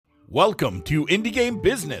Welcome to Indie Game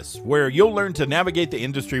Business, where you'll learn to navigate the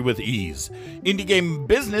industry with ease. Indie Game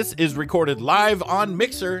Business is recorded live on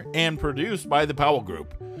Mixer and produced by the Powell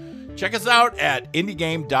Group. Check us out at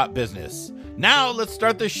indiegame.business. Now let's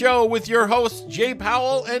start the show with your hosts, Jay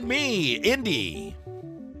Powell and me, Indy.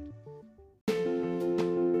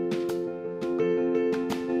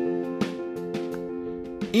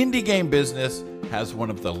 Indie Game Business has one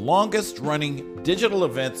of the longest running digital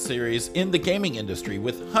event series in the gaming industry,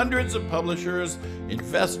 with hundreds of publishers,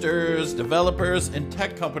 investors, developers, and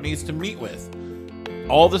tech companies to meet with.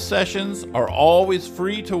 All the sessions are always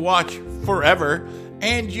free to watch forever,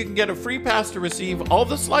 and you can get a free pass to receive all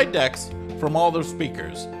the slide decks from all the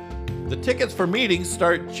speakers. The tickets for meetings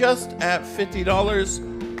start just at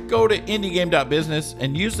 $50. Go to indiegame.business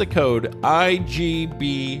and use the code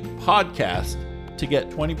IGBpodcast to get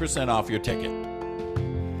 20% off your ticket.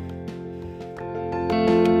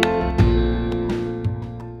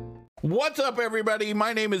 What's up, everybody?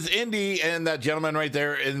 My name is Indy, and that gentleman right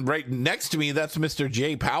there and right next to me, that's Mr.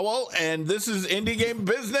 Jay Powell, and this is Indie Game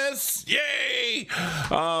Business. Yay!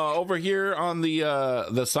 Over here on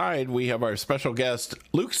the side, we have our special guest,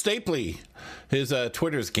 Luke Stapley. His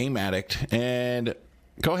Twitter's Game Addict. And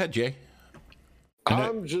go ahead, Jay.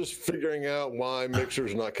 I'm just figuring out why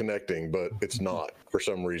Mixer's not connecting, but it's not for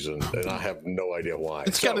some reason, and I have no idea why.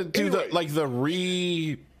 It's got to do anyway,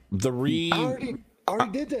 the I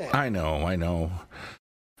already did that. I know. I don't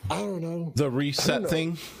know. The reset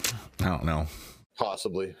thing? I don't know.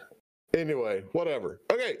 Possibly. Anyway, whatever.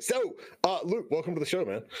 Okay, so Luke, welcome to the show,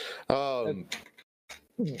 man.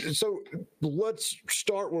 So let's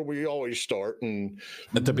start where we always start, and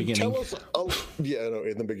at the beginning. Tell us,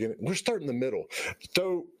 in the beginning. We're starting in the middle.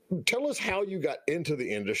 So tell us how you got into the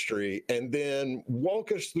industry, and then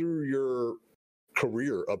walk us through your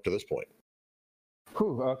career up to this point.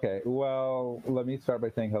 Okay, well, let me start by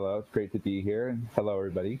saying hello. It's great to be here, and hello,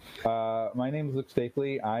 everybody. My name is Luke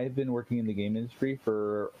Stapley. I've been working in the game industry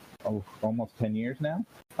for almost 10 years now.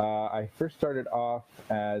 I first started off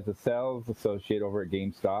as a sales associate over at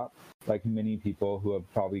GameStop. Like many people who have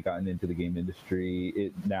probably gotten into the game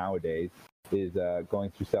industry nowadays, is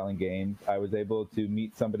going through selling games. I was able to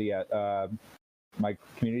meet somebody at my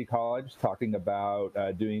community college talking about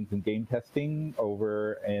doing some game testing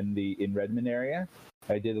over in Redmond area.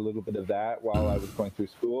 I did a little bit of that while I was going through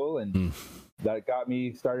school, and that got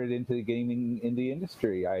me started into gaming in the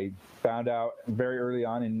industry. I found out very early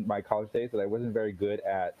on in my college days that I wasn't very good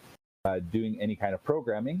at doing any kind of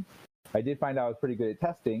programming. I did find out I was pretty good at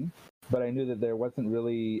testing, but I knew that there wasn't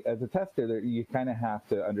really, as a tester, you kind of have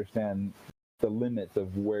to understand the limits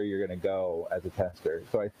of where you're going to go as a tester.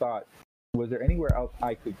 So I thought, was there anywhere else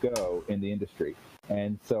I could go in the industry?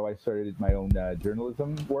 And so I started my own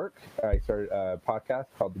journalism work. I started a podcast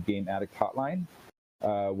called the Game Addict Hotline,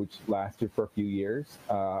 which lasted for a few years.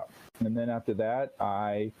 And then after that,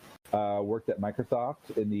 I worked at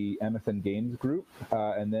Microsoft in the MSN Games group.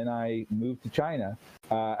 And then I moved to China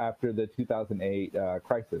after the 2008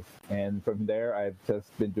 crisis. And from there, I've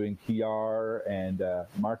just been doing PR and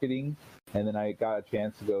marketing. And then I got a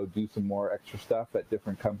chance to go do some more extra stuff at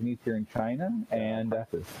different companies here in China. And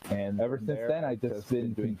ever since then, I've just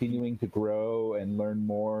been continuing to grow and learn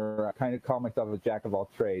more. I kind of call myself a jack of all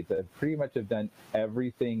trades. I pretty much have done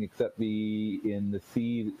everything except be in the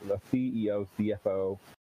CEO, CFO,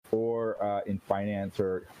 or in finance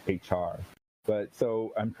or HR. But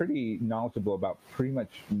so I'm pretty knowledgeable about pretty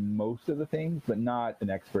much most of the things, but not an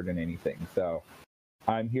expert in anything. So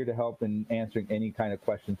I'm here to help in answering any kind of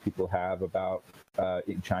questions people have about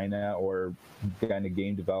in China or kind of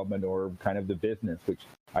game development or kind of the business, which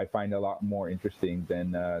I find a lot more interesting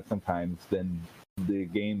than sometimes than the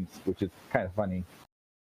games, which is kind of funny.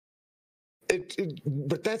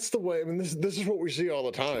 But that's the way. I mean, this is what we see all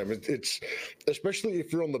the time. It's especially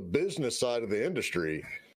if you're on the business side of the industry.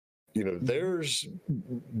 You know, there's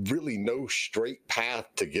really no straight path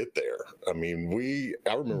to get there. I mean,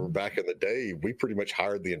 I remember back in the day, we pretty much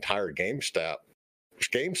hired the entire GameStop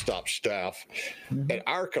staff at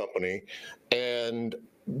our company, and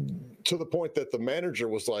to the point that the manager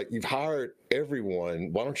was like, "You've hired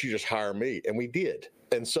everyone. Why don't you just hire me?" And we did.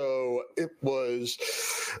 And so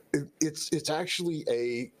it's actually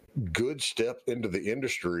a good step into the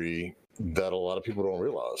industry that a lot of people don't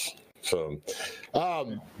realize. So,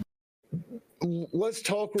 let's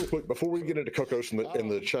talk real quick before we get into Cocos in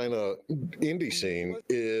the China indie scene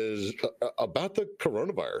is about the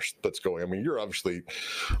coronavirus that's going. I mean, you're obviously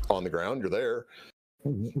on the ground, you're there.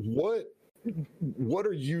 What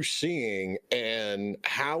are you seeing, and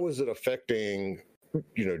how is it affecting,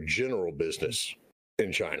 general business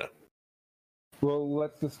in China? Well,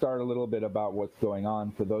 let's just start a little bit about what's going on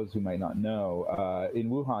for those who might not know. In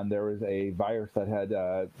Wuhan, there was a virus that had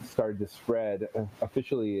started to spread.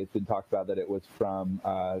 Officially, it's been talked about that it was from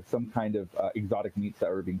some kind of exotic meats that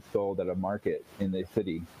were being sold at a market in the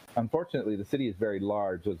city. Unfortunately, the city is very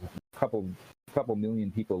large. There's a couple million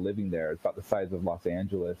people living there. It's about the size of Los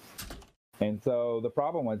Angeles. And so the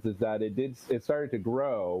problem is that it started to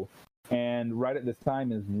grow. And right at this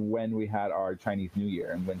time is when we had our Chinese New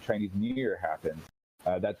Year. And when Chinese New Year happens,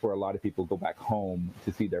 that's where a lot of people go back home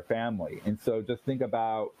to see their family. And so just think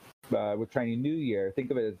about with Chinese New Year,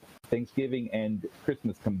 think of it as Thanksgiving and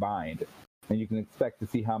Christmas combined. And you can expect to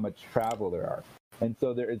see how much travel there are. And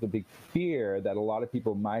so there is a big fear that a lot of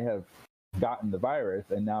people might have gotten the virus,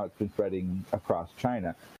 and now it's been spreading across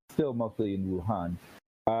China, still mostly in Wuhan.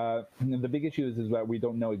 The big issue is that we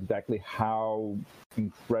don't know exactly how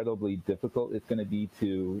incredibly difficult it's going to be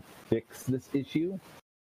to fix this issue.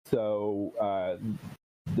 So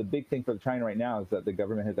the big thing for China right now is that the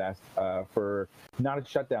government has asked for not a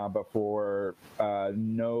shutdown, but for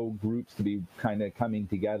no groups to be kind of coming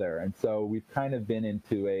together. And so we've kind of been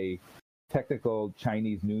into a technical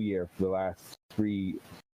Chinese New Year for the last three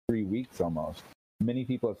weeks almost. Many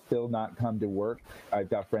people have still not come to work. I've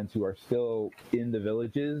got friends who are still in the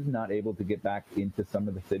villages, not able to get back into some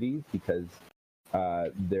of the cities because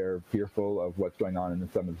they're fearful of what's going on in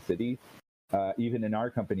some of the cities. Even in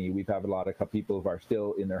our company, we've had a lot of people who are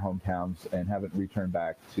still in their hometowns and haven't returned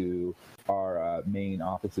back to our main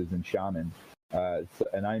offices in Xiamen.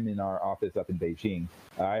 And I'm in our office up in Beijing.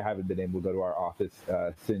 I haven't been able to go to our office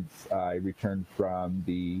since I returned from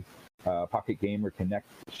the Pocket Gamer Connect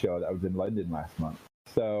show that was in London last month.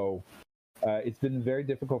 So it's been very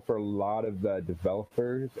difficult for a lot of the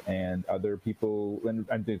developers and other people,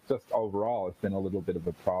 and it's just overall, it's been a little bit of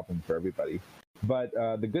a problem for everybody. But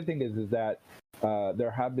the good thing is that there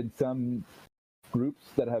have been some groups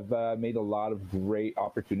that have made a lot of great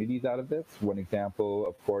opportunities out of this. One example,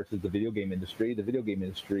 of course, is the video game industry. The video game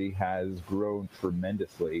industry has grown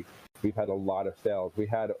tremendously. We've had a lot of sales. We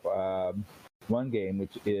had one game,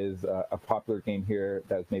 which is a popular game here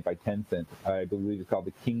that was made by Tencent. I believe it's called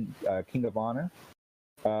the King of Honor.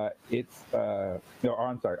 I'm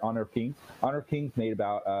sorry, Honor of Kings. Honor of Kings made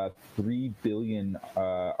about 3 billion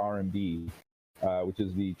RMB, which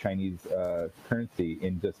is the Chinese currency,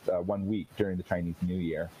 in just 1 week during the Chinese New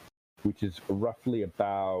Year, which is roughly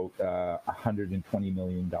about $120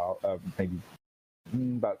 million, maybe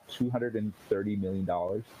about $230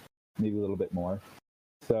 million, maybe a little bit more.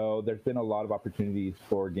 So there's been a lot of opportunities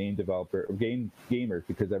for gamers,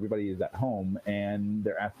 because everybody is at home and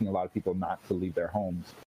they're asking a lot of people not to leave their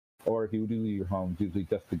homes. Or if you do leave your homes, usually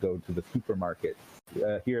just to go to the supermarket.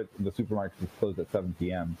 Here, the supermarket is closed at 7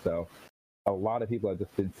 p.m. So a lot of people have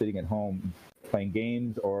just been sitting at home playing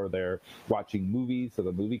games, or they're watching movies. So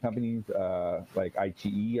the movie companies like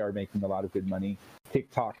iQIYI are making a lot of good money.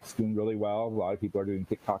 TikTok's doing really well. A lot of people are doing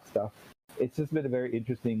TikTok stuff. It's just been a very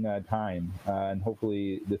interesting time, and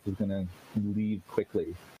hopefully this is going to leave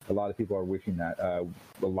quickly. A lot of people are wishing that. A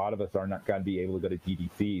lot of us are not going to be able to go to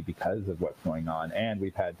GDC because of what's going on, and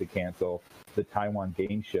we've had to cancel the Taiwan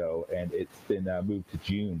Game Show, and it's been moved to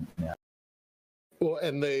June now. Well,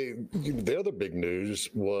 and the other big news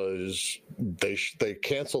was they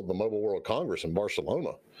canceled the Mobile World Congress in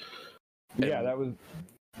Barcelona. Yeah,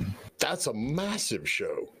 that's a massive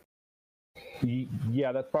show.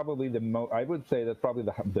 Yeah, that's probably I would say that's probably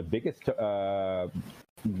the biggest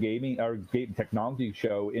gaming or game technology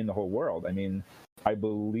show in the whole world. I mean, I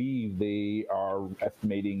believe they are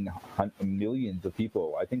estimating millions of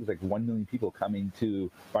people. I think it's like 1 million people coming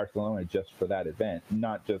to Barcelona just for that event,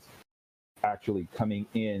 not just actually coming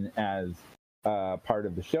in as part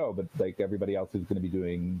of the show, but like everybody else who's going to be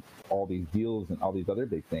doing all these deals and all these other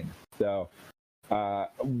big things. So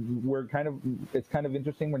it's kind of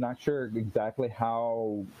interesting. We're not sure exactly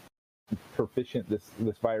how proficient this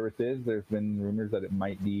virus is. There's been rumors that it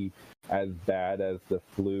might be as bad as the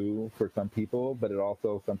flu for some people, but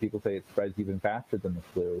some people say it spreads even faster than the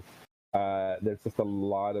flu. There's just a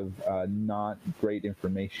lot of not great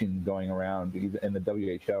information going around, and the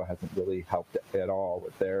WHO hasn't really helped at all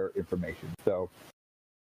with their information. So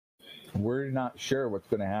we're not sure what's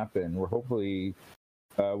going to happen. We're hopefully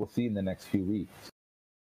we'll see in the next few weeks.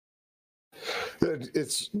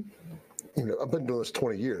 It's, I've been doing this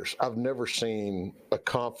 20 years. I've never seen a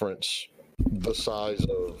conference the size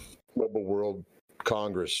of Mobile World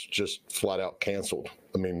Congress just flat out canceled.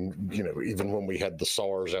 I mean, even when we had the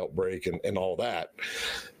SARS outbreak and all that,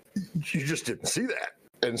 you just didn't see that.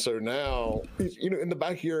 And so now, in the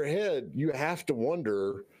back of your head, you have to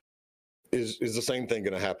wonder, is the same thing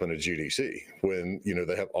going to happen at GDC when, you know,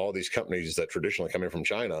 they have all these companies that traditionally come in from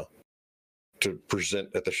China to present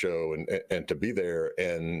at the show and to be there,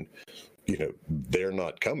 and, you know, they're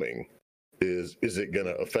not coming? Is it going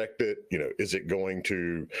to affect it? You know, is it going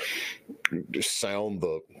to sound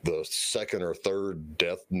the second or third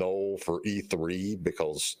death knell for E3?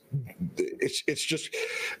 Because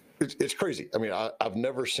it's crazy. I mean, I've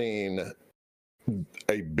never seen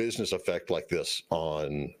a business effect like this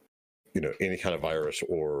on, you know, any kind of virus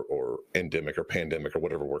or endemic or pandemic or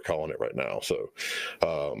whatever we're calling it right now. So,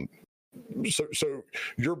 so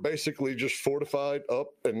you're basically just fortified up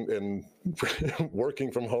and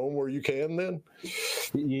working from home where you can then?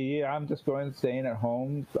 Yeah, I'm just staying at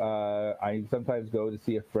home. I sometimes go to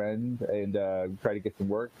see a friend and try to get some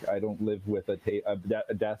work. I don't live with a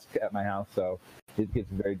desk at my house, so it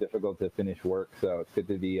gets very difficult to finish work. So it's good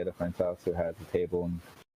to be at a friend's house who has a table and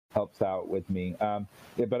helps out with me.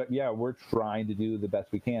 But yeah, we're trying to do the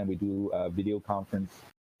best we can. We do video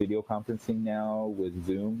conferencing now with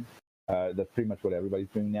Zoom. That's pretty much what everybody's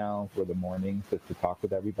doing now for the mornings, just to talk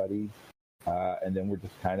with everybody. And then we're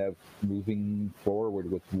just kind of moving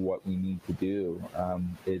forward with what we need to do.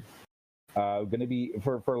 It's going to be,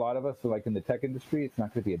 for a lot of us, like in the tech industry, it's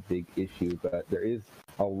not going to be a big issue, but there is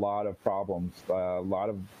a lot of problems. A lot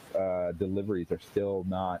of deliveries are still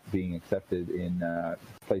not being accepted in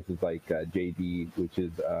places like JD, which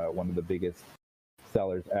is one of the biggest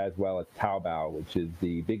sellers, as well as Taobao, which is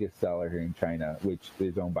the biggest seller here in China, which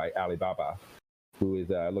is owned by Alibaba, who is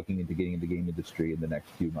looking into getting into the game industry in the next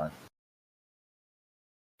few months.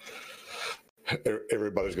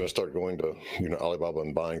 Everybody's going to start going to, you know, Alibaba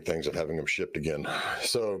and buying things and having them shipped again.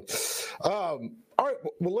 So, all right,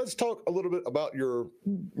 well, let's talk a little bit about your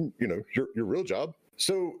real job.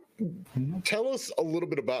 So, tell us a little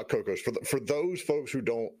bit about Cocos for those folks who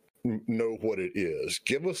don't know what it is.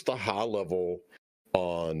 Give us the high level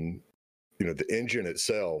on, you know, the engine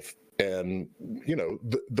itself, and, you know,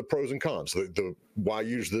 the pros and cons, the why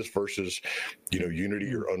use this versus, you know,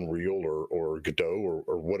 Unity or Unreal or Godot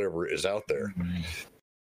or whatever is out there.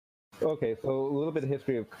 Okay, so a little bit of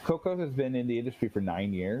history of Cocos has been in the industry for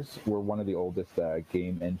 9 years. We're one of the oldest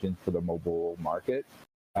game engines for the mobile market.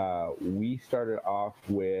 We started off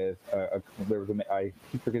with I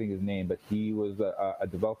keep forgetting his name, but he was a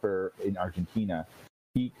developer in Argentina.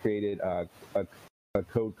 He created a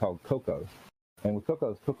code called Cocos. And with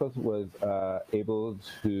Cocos was able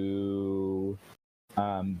to.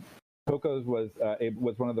 Cocos was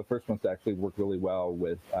one of the first ones to actually work really well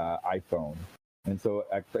with iPhone. And so,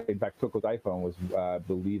 in fact, Cocos iPhone was, I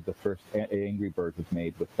believe, the first Angry Birds was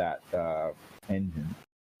made with that engine.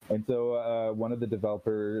 And so, one of the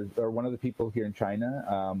developers, or one of the people here in China,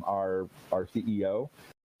 our CEO,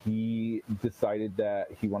 he decided that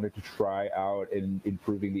he wanted to try out in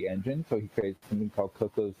improving the engine. So he created something called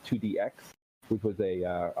Cocos 2DX, which was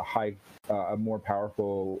a more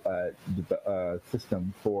powerful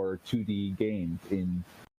system for 2D games in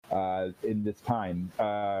this time.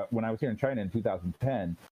 When I was here in China in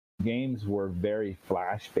 2010, games were very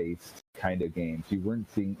flash-based kind of games. You weren't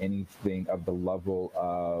seeing anything of the level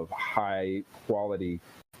of high quality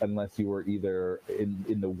unless you were either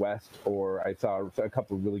in the West, or I saw a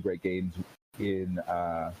couple of really great games in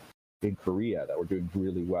Korea that were doing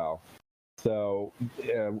really well. So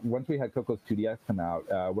once we had Cocos 2DX come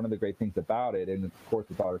out, one of the great things about it, and of course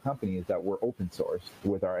with our company, is that we're open source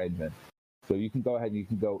with our engine. So you can go ahead and you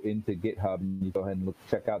can go into GitHub and you go ahead and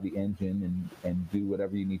check out the engine and do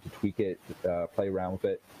whatever you need to tweak it, play around with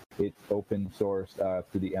it. It's open source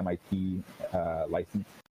through the MIT license.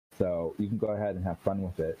 So you can go ahead and have fun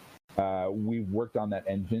with it. We've worked on that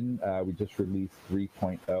engine. We just released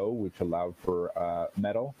 3.0, which allowed for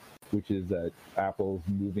Metal, which is Apple's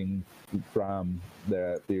moving from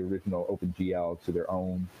the original OpenGL to their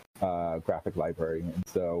own graphic library. And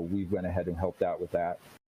so we went ahead and helped out with that.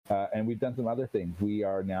 And we've done some other things. We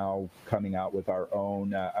are now coming out with our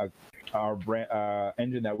own our brand,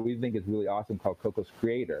 engine that we think is really awesome called Cocos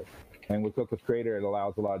Creator. And with Cocos Creator, it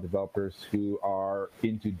allows a lot of developers who are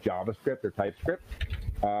into JavaScript or TypeScript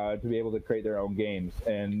to be able to create their own games.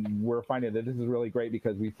 And we're finding that this is really great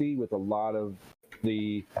because we see with a lot of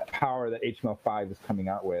the power that HTML5 is coming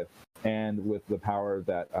out with, and with the power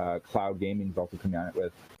that cloud gaming is also coming out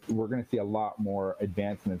with, we're going to see a lot more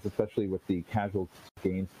advancements, especially with the casual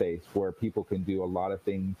game space, where people can do a lot of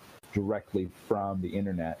things directly from the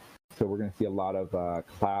internet. So we're going to see a lot of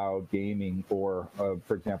cloud gaming, or,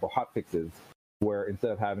 for example, hotfixes, where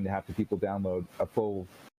instead of having to have people download a full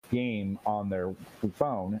game on their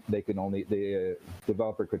phone, the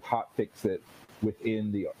developer could hotfix it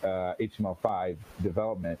within the HTML5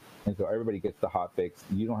 development, and so everybody gets the hotfix.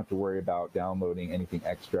 You don't have to worry about downloading anything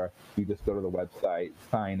extra. You just go to the website,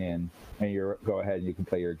 sign in, and you go ahead and you can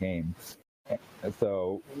play your game.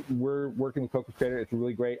 So we're working with Cocos Creator. It's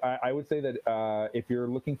really great. I would say that if you're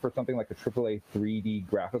looking for something like a AAA 3D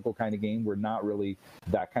graphical kind of game, we're not really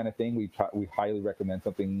that kind of thing. We highly recommend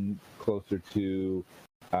something closer to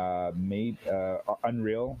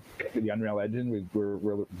Unreal, the Unreal Engine.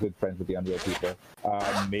 We're good friends with the Unreal people.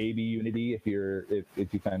 Maybe Unity if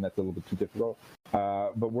you find that's a little bit too difficult.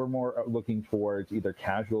 But we're more looking towards either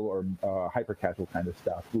casual or hyper casual kind of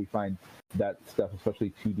stuff. We find that stuff,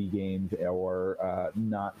 especially 2D games or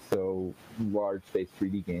not so large space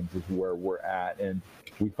 3D games, is where we're at, and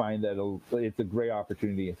we find that it's a great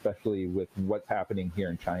opportunity, especially with what's happening here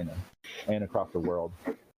in China and across the world.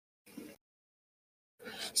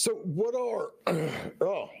 So what are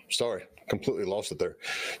oh, sorry, completely lost it there.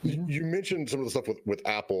 You mentioned some of the stuff with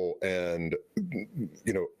Apple, and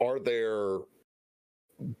are there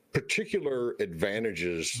particular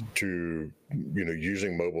advantages to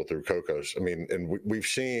using mobile through Cocos? I mean, and we've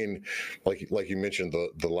seen, like you mentioned,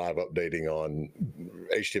 the live updating on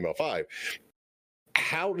HTML5.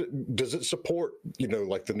 How does it support,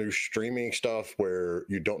 like the new streaming stuff where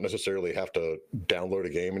you don't necessarily have to download a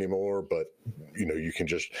game anymore, but, you can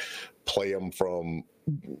just play them from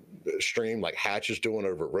stream like Hatch is doing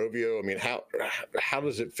over at Rovio? I mean, how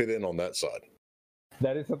does it fit in on that side?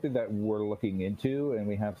 That is something that we're looking into, and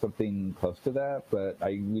we have something close to that, but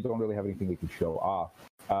we don't really have anything we can show off.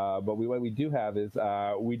 But what we do have is,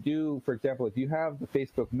 for example, if you have the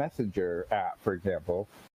Facebook Messenger app, for example,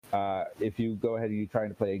 if you go ahead and you're trying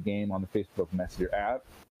to play a game on the Facebook Messenger app,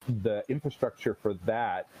 the infrastructure for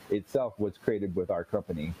that itself was created with our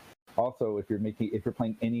company. Also, if you're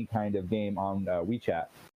playing any kind of game on WeChat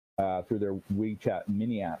through their WeChat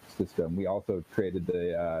mini app system, we also created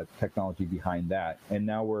the technology behind that. And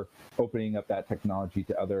now we're opening up that technology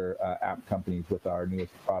to other app companies with our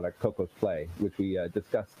newest product, Cocos Play, which we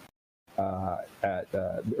discussed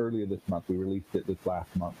earlier this month. We released it this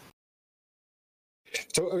last month.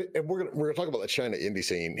 So, and we're gonna talk about the China indie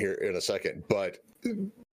scene here in a second, but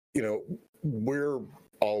we're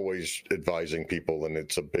always advising people, and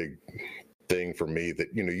it's a big thing for me,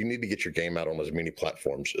 that you need to get your game out on as many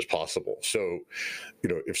platforms as possible. So,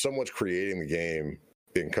 if someone's creating the game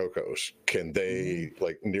in Cocos, can they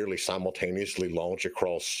like nearly simultaneously launch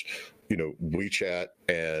across WeChat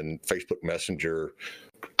and Facebook Messenger?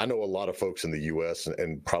 I know a lot of folks in the US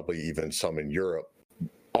and probably even some in Europe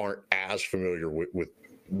aren't as familiar with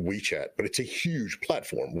WeChat, but it's a huge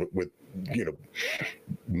platform with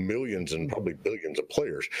millions and probably billions of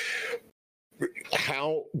players.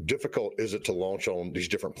 How difficult is it to launch on these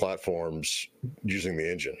different platforms using the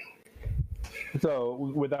engine?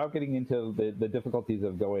 So, without getting into the difficulties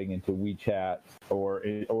of going into WeChat or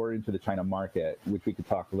into the China market, which we could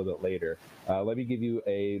talk a little bit later, let me give you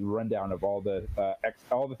a rundown of all the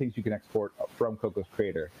things you can export from Cocos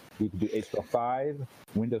Creator. You can do HTML5,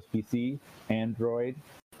 Windows PC, Android,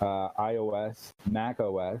 iOS, Mac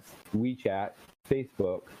OS, WeChat,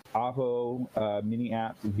 Facebook, Oppo mini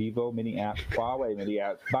apps, Vivo mini apps, Huawei mini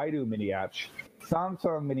apps, Baidu mini apps,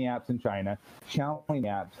 Samsung mini apps in China, Xiaomi mini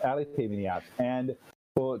apps, Alipay mini apps, and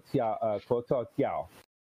Kuotoutiao.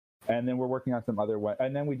 And then we're working on some other ones.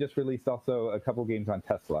 And then we just released also a couple games on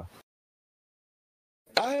Tesla.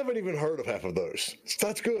 I haven't even heard of half of those.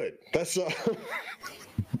 That's good. That's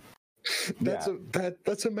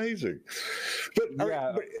that's amazing. But,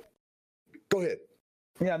 yeah. But go ahead.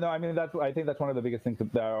 Yeah, no, I mean, I think that's one of the biggest things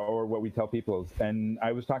or what we tell people. And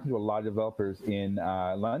I was talking to a lot of developers in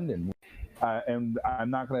London, and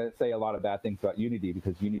I'm not going to say a lot of bad things about Unity,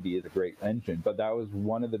 because Unity is a great engine, but that was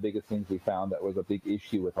one of the biggest things we found that was a big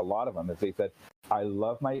issue with a lot of them, is they said, I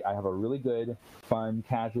have a really good, fun,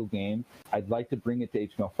 casual game. I'd like to bring it to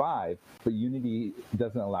HTML5, but Unity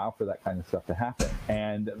doesn't allow for that kind of stuff to happen.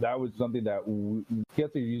 And that was something that,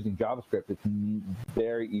 because you're using JavaScript, it's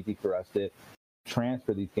very easy for us to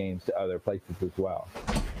transfer these games to other places as well.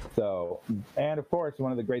 So, and of course,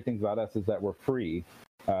 one of the great things about us is that we're free.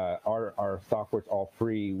 Our software's all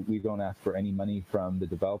free. We don't ask for any money from the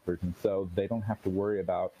developers, and so they don't have to worry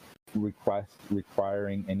about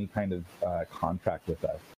requiring any kind of contract with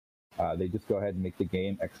us. They just go ahead and make the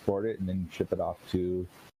game, export it, and then ship it off to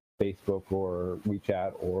Facebook or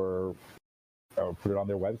WeChat or put it on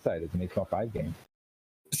their website as an HTML5 game.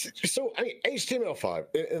 So, I mean, HTML5,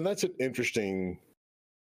 and that's an interesting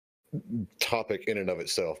topic in and of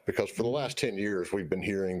itself, because for the last 10 years we've been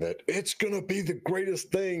hearing that it's going to be the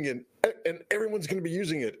greatest thing and everyone's going to be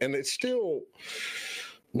using it, and it's still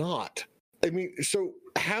not. I mean, so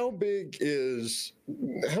how many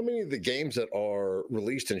of the games that are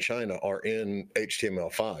released in China are in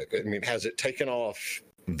HTML5? I mean, has it taken off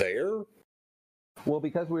there? Well,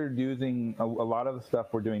 because we're using a lot of the stuff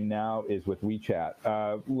we're doing now is with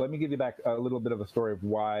WeChat. Let me give you back a little bit of a story of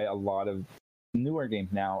why a lot of newer games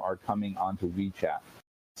now are coming onto WeChat.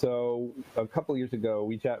 So a couple of years ago,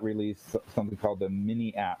 WeChat released something called the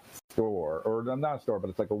Mini App Store, or not a store, but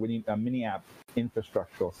it's like a mini app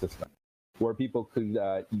infrastructural system, where people could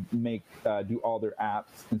do all their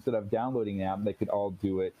apps. Instead of downloading an app, they could all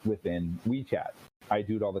do it within WeChat. I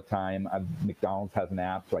do it all the time. McDonald's has an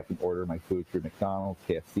app, so I can order my food through McDonald's.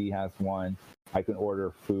 KFC has one. I can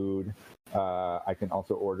order food. I can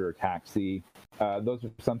also order a taxi. Those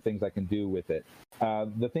are some things I can do with it.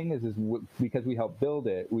 The thing is because we helped build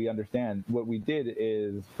it, we understand what we did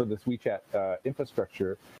is for this WeChat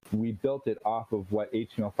infrastructure, we built it off of what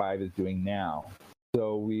HTML5 is doing now.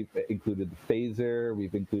 So we've included the phaser,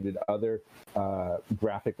 we've included other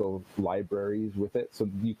graphical libraries with it, so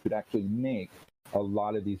you could actually make a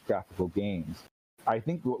lot of these graphical games. I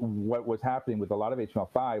think what was happening with a lot of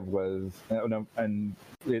HTML5 was, and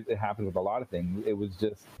it happens with a lot of things, it was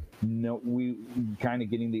just we kind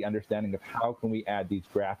of getting the understanding of how can we add these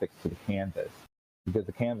graphics to the canvas, because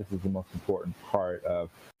the canvas is the most important part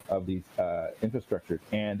of these infrastructures.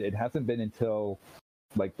 And it hasn't been until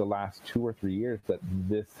like the last 2 or 3 years that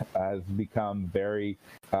this has become very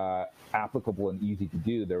applicable and easy to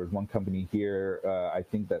do. There was one company here, I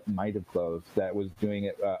think that might have closed, that was doing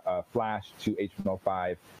it Flash to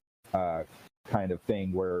HTML5 kind of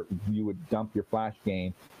thing, where you would dump your Flash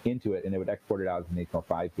game into it and it would export it out as an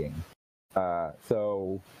HTML5 game.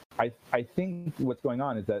 So I think what's going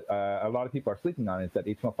on is that a lot of people are sleeping on it, is that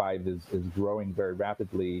HTML5 is growing very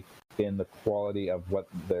rapidly in the quality of what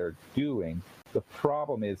they're doing. The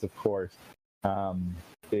problem is, of course,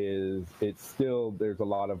 is it's still, there's a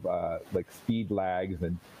lot of like speed lags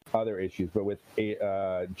and other issues. But with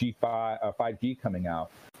 5G coming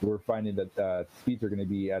out, we're finding that speeds are going to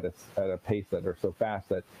be at a pace that are so fast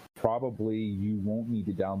that probably you won't need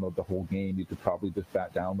to download the whole game. You could probably just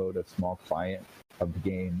download a small client of the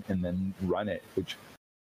game and then run it, which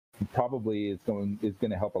probably is going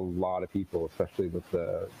to help a lot of people, especially with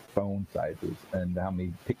the phone sizes and how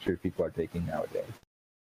many pictures people are taking nowadays.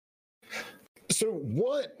 So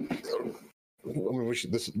what? I mean,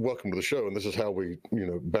 welcome to the show, and this is how we,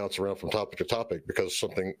 bounce around from topic to topic because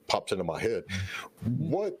something pops into my head.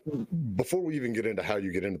 What? Before we even get into how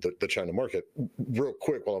you get into the China market, real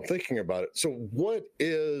quick, while I'm thinking about it. So, what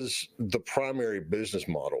is the primary business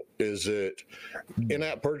model? Is it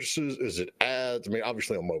in-app purchases? Is it ads? I mean,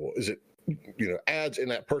 obviously on mobile. Is it, ads,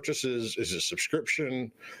 in-app purchases? Is it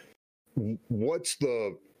subscription? What's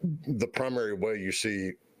the primary way you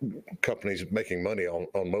see companies making money on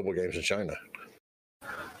mobile games in China?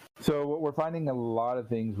 So we're finding a lot of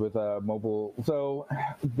things with mobile. So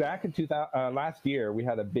back in last year, we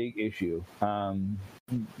had a big issue.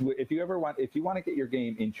 If you want to get your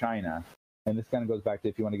game in China, and this kind of goes back to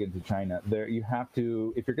if you want to get into China, you have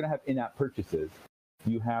to, if you're going to have in-app purchases,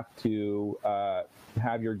 you have to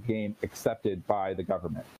have your game accepted by the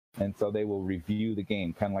government, and so they will review the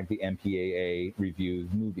game, kind of like the MPAA reviews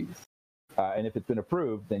movies. And if it's been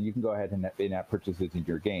approved, then you can go ahead and in-app purchases in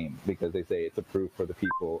your game because they say it's approved for the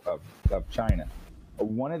people of China.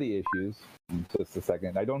 One of the issues, just a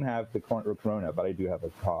second, I don't have the corona, but I do have a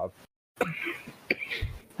cough.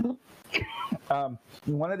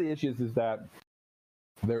 One of the issues is that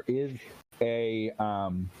there is they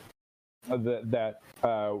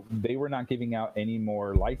were not giving out any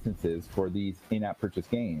more licenses for these in-app purchase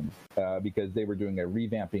games because they were doing a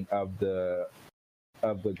revamping of the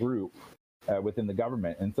group within the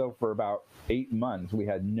government. And so for about 8 months, we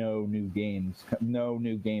had no new games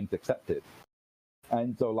accepted.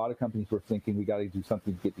 And so a lot of companies were thinking, we got to do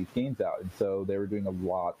something to get these games out. And so they were doing a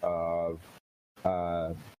lot of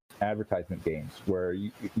advertisement games where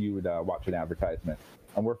you would watch an advertisement.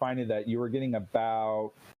 And we're finding that you were getting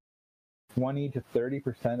about 20 to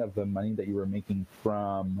 30% of the money that you were making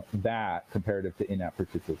from that comparative to in-app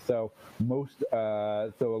purchases. So so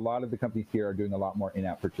a lot of the companies here are doing a lot more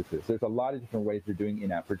in-app purchases. There's a lot of different ways they're doing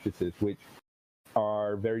in-app purchases, which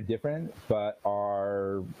are very different, but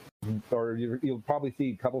you'll probably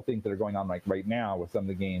see a couple things that are going on like right now with some of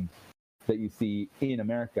the games that you see in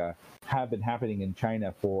America have been happening in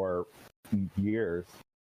China for years,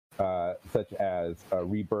 such as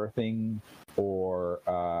rebirthing or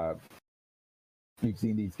You've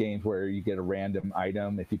seen these games where you get a random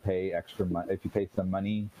item if you pay if you pay some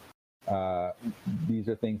money. These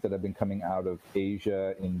are things that have been coming out of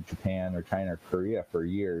Asia, in Japan or China or Korea for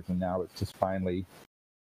years, and now it's just finally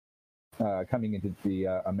coming into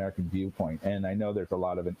the American viewpoint. And I know there's a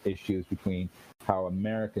lot of issues between how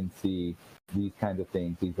Americans see these kinds of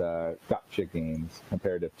things, these gotcha games,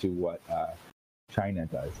 comparative to what China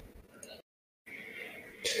does.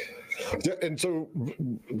 Yeah, and so,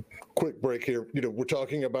 quick break here. We're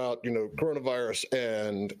talking about coronavirus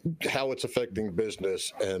and how it's affecting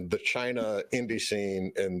business and the China indie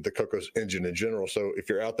scene and the Cocos Engine in general. So, if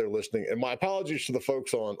you're out there listening, and my apologies to the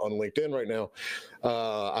folks on LinkedIn right now,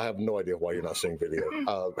 I have no idea why you're not seeing video.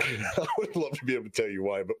 I would love to be able to tell you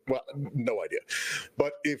why, but no idea.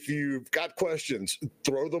 But if you've got questions,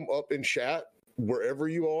 throw them up in chat. Wherever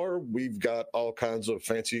you are, we've got all kinds of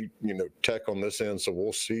fancy, tech on this end. So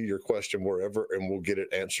we'll see your question wherever, and we'll get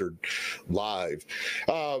it answered live.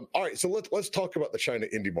 All right, so let's talk about the China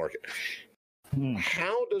indie market.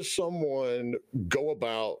 How does someone go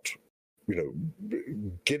about,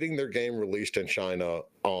 getting their game released in China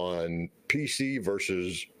on PC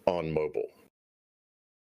versus on mobile?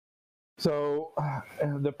 So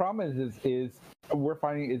the problem is we're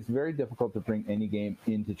finding it's very difficult to bring any game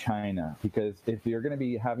into China, because if you're going to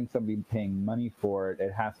be having somebody paying money for it,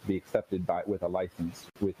 it has to be accepted with a license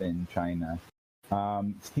within China.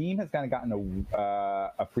 Steam has kind of gotten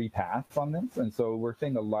a free pass on this, and so we're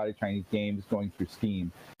seeing a lot of Chinese games going through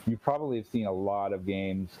Steam. You probably have seen a lot of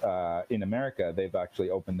games in America. They've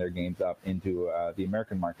actually opened their games up into the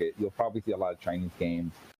American market. You'll probably see a lot of Chinese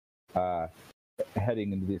games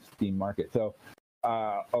heading into the Steam market. So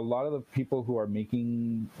a lot of the people who are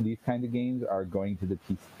making these kinds of games are going to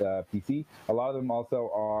the PC. A lot of them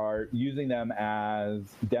also are using them as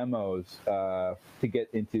demos to get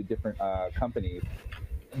into different companies,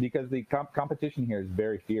 because the competition here is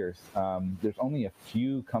very fierce. There's only a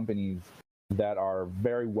few companies that are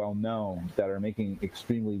very well known that are making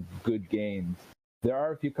extremely good games. There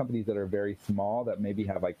are a few companies that are very small that maybe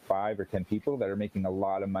have like 5 or 10 people that are making a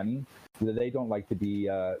lot of money. They don't like to be.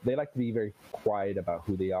 They like to be very quiet about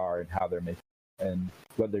who they are and how they're making and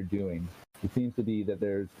what they're doing. It seems to be that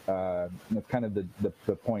there's that's kind of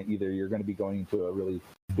the point. Either you're going to be going into a really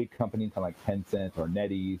big company, kind of like Tencent or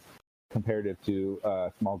NetEase, comparative to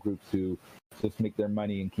small groups who just make their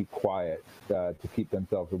money and keep quiet to keep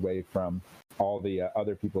themselves away from all the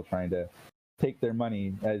other people trying to take their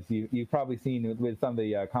money. As you've probably seen with some of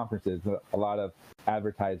the conferences, a lot of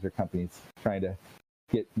advertiser companies trying to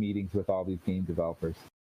get meetings with all these game developers.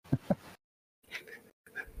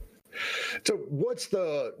 So what's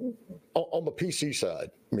on the PC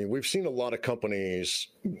side? I mean, we've seen a lot of companies,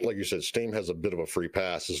 like you said, Steam has a bit of a free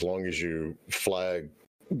pass as long as you flag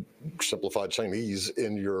simplified Chinese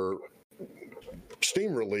in your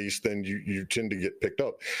Steam release, then you tend to get picked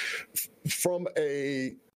up. From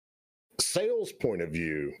a sales point of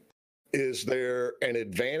view, is there an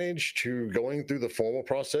advantage to going through the formal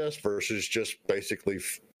process versus just basically,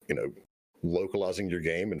 localizing your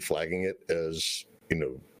game and flagging it as,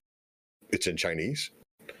 it's in Chinese?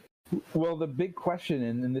 Well, the big question,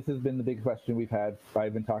 and this has been the big question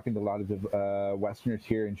I've been talking to a lot of Westerners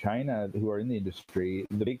here in China who are in the industry.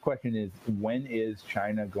 The big question is, when is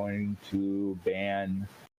China going to ban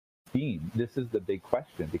Steam? This is the big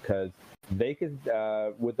question, because they could,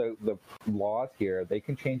 with the laws here, they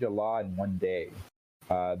can change a law in one day.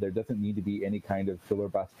 There doesn't need to be any kind of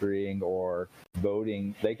filibustering or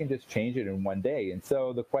voting. They can just change it in one day. And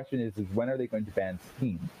so the question is Mm-hmm. when are they going to ban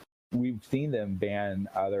Steam? We've seen them ban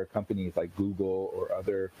other companies like Google or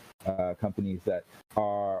other companies that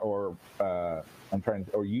are, or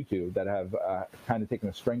YouTube, that have kind of taken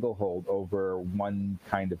a stranglehold over one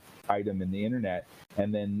kind of item in the internet,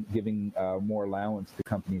 and then giving more allowance to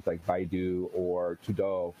companies like Baidu or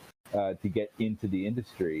Tudou to get into the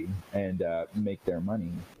industry and make their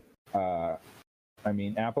money. I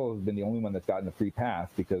mean, Apple has been the only one that's gotten a free pass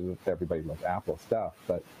because everybody loves Apple stuff,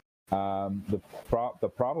 but the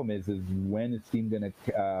problem is when is Steam going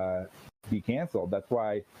to be canceled? That's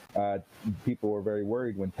why people were very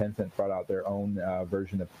worried when Tencent brought out their own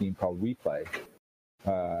version of Steam called WePlay,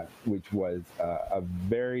 which was a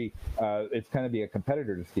very it's kind of be a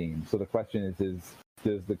competitor to Steam. So the question is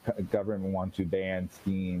does the government want to ban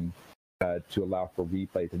Steam to allow for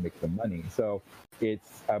WePlay to make some money? So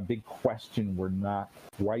it's a big question. We're not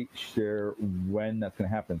quite sure when that's going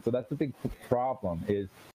to happen. So that's the big problem, is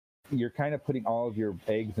you're kind of putting all of your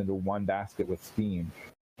eggs into one basket with Steam.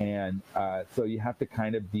 And so you have to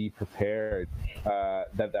kind of be prepared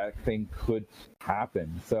that thing could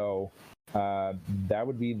happen. So That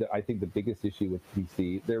would be, I think, the biggest issue with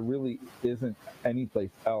PC. There really isn't any place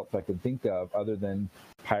else I can think of other than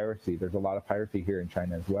piracy. There's a lot of piracy here in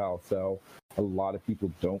China as well. So a lot of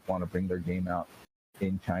people don't want to bring their game out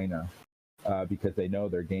in China because they know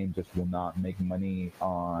their game just will not make money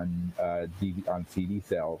on CD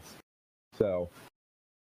sales. So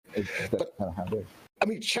that's kind of how it is. I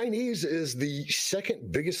mean, Chinese is the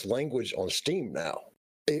second biggest language on Steam now.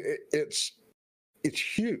 It's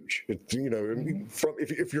huge. It's, you know, from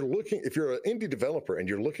if you're an indie developer and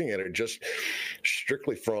you're looking at it just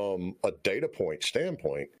strictly from a data point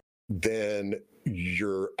standpoint, then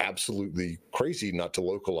you're absolutely crazy not to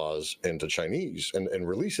localize into Chinese and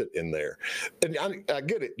release it in there. And I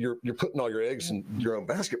get it. You're putting all your eggs in your own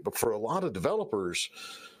basket, but for a lot of developers,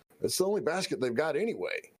 it's the only basket they've got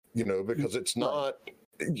anyway. You know, because it's not.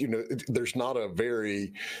 You know, there's not a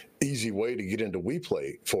very easy way to get into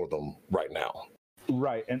WePlay for them right now.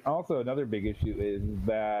 Right. And also another big issue is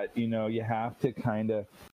that, you know, you have to kind of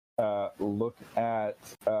look at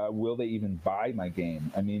will they even buy my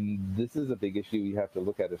game? I mean, this is a big issue you have to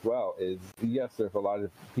look at as well, is yes, there's a lot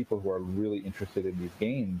of people who are really interested in these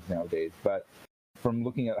games nowadays, but from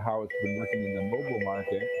looking at how it's been working in the mobile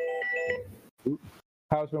market, in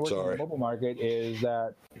the mobile market is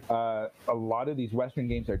that a lot of these Western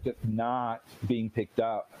games are just not being picked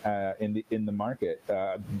up in the market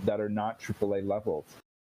that are not AAA levels.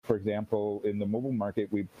 For example, in the mobile market,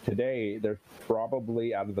 today there's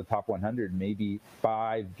probably out of the top 100, maybe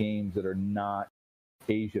 5 games that are not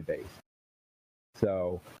Asia-based.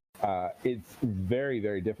 So it's very,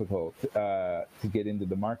 very difficult to get into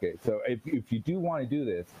the market. So if you do want to do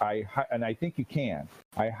this, and I think you can,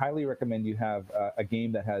 I highly recommend you have a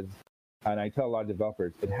game that has, and I tell a lot of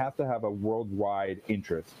developers, it has to have a worldwide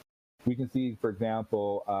interest. We can see, for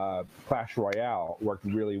example, Clash Royale worked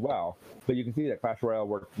really well, but you can see that Clash Royale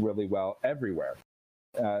worked really well everywhere.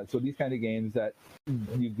 So these kind of games that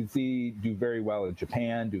you can see do very well in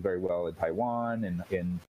Japan, do very well in Taiwan,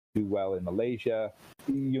 and do well in Malaysia.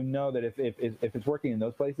 You know that if it's working in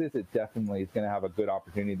those places, it definitely is going to have a good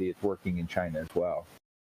opportunity. It's working in China as well.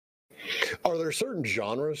 Are there certain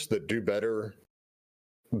genres that do better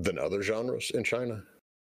than other genres in China?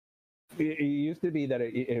 It used to be that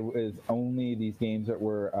it was only these games that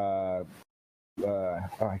were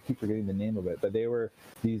I keep forgetting the name of it, but they were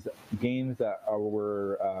these games that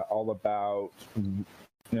were all about, you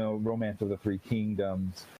know, Romance of the Three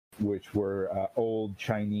Kingdoms, which were old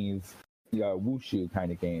Chinese wushu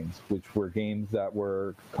kind of games, which were games that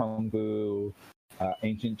were kung fu,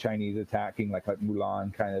 ancient Chinese attacking, like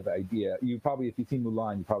Mulan kind of idea. You probably, if you've seen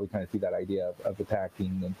Mulan, you probably kind of see that idea of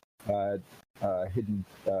attacking and hidden.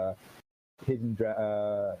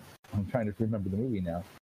 I'm trying to remember the movie now.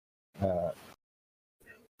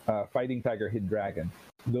 Fighting Tiger, Hidden Dragon,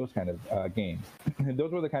 those kind of games.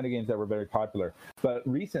 Those were the kind of games that were very popular. But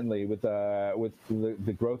recently, with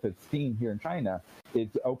the growth of Steam here in China,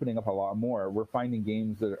 it's opening up a lot more. We're finding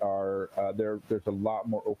games that are there's a lot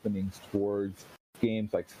more openings towards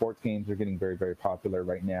games like sports games are getting very, very popular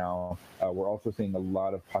right now. We're also seeing a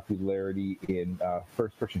lot of popularity in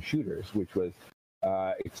first-person shooters, which was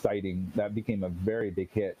exciting. That became a very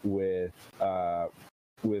big hit with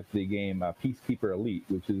the game Peacekeeper Elite,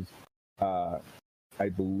 which is, I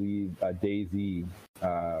believe, a DayZ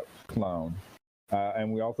clone.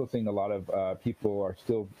 And we're also seeing a lot of people are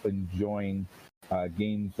still enjoying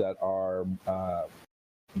games that are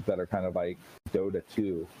kind of like Dota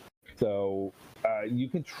 2. So you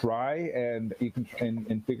can try and you can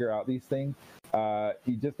and figure out these things.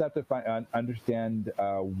 You just have to understand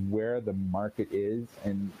where the market is,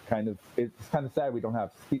 and it's kind of sad we don't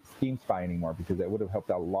have Steam Spy anymore, because it would have helped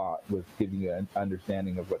out a lot with giving you an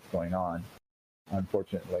understanding of what's going on,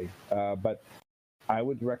 unfortunately. But I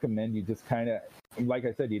would recommend you just kind of, like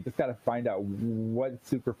I said, you just got to find out what's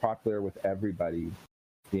super popular with everybody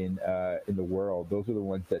in the world. Those are the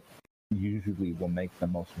ones that usually will make the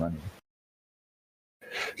most money.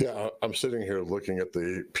 Yeah, I'm sitting here looking at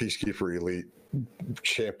the Peacekeeper Elite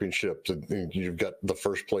Championships, and you've got the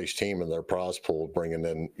first place team in their prize pool bringing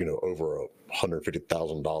in, you know, over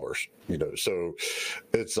 $150,000. You know, so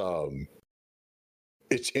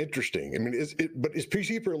it's interesting. I mean, but is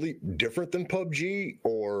Peacekeeper Elite different than PUBG,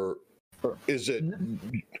 or is it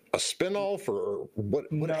a spinoff, or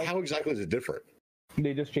what? No. How exactly is it different?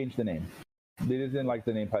 They just changed the name. They just didn't like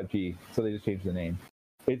the name PUBG, so they just changed the name.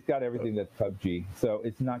 It's got everything that's PUBG, so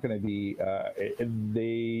it's not going to be.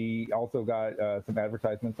 They also got some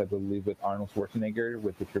advertisements, I believe, with Arnold Schwarzenegger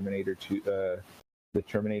with the Terminator 2, the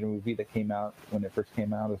Terminator movie that came out when it first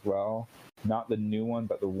came out as well. Not the new one,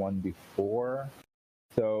 but the one before.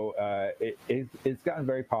 So it's gotten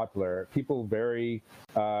very popular. People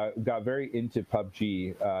got very into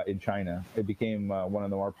PUBG in China. It became one of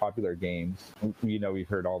the more popular games. We've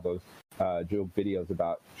heard all those joke videos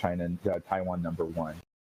about China and Taiwan #1.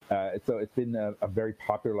 So it's been a very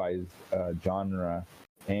popularized genre,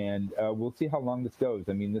 and we'll see how long this goes.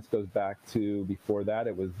 I mean, this goes back to before that.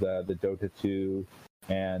 It was the Dota 2,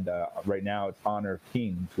 and right now it's Honor of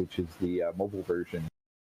Kings, which is the mobile version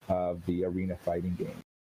of the arena fighting game.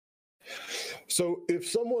 So if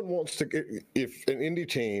someone wants to, if an indie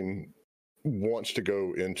team wants to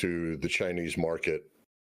go into the Chinese market,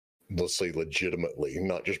 let's say legitimately,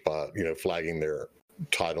 not just by flagging their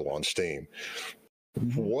title on Steam,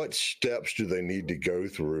 what steps do they need to go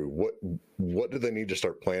through? What do they need to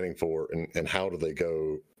start planning for, and how do they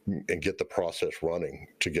go and get the process running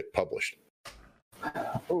to get published?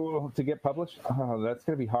 To get published, that's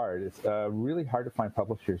going to be hard. It's really hard to find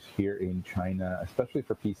publishers here in China, especially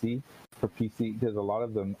for PC. Because a lot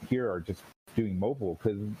of them here are just doing mobile.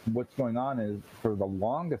 Because what's going on is, for the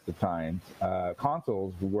longest of times,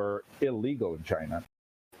 consoles were illegal in China.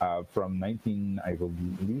 From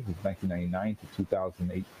 1999 to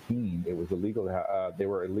 2018, it was illegal. They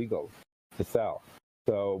were illegal to sell.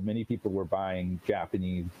 So many people were buying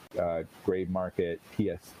Japanese gray market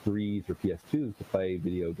PS3s or PS2s to play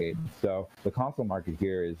video games. So the console market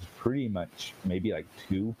here is pretty much maybe like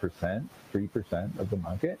 2%, 3% of the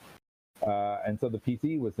market. And so the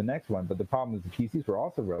PC was the next one. But the problem is the PCs were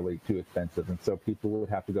also really too expensive. And so people would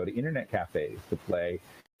have to go to internet cafes to play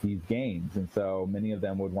these games. And so many of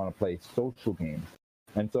them would want to play social games.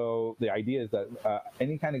 And so the idea is that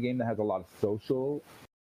any kind of game that has a lot of social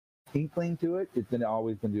inkling to it, it's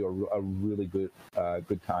always going to do a really good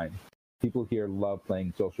time. People here love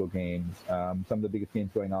playing social games. Some of the biggest games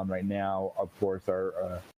going on right now, of course,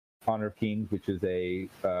 are Honor of Kings, which is a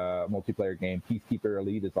multiplayer game. Peacekeeper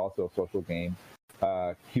Elite is also a social game.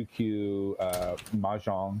 QQ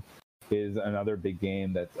Mahjong is another big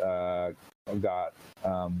game that's got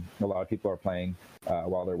a lot of people are playing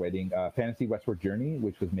while they're waiting. Fantasy Westward Journey,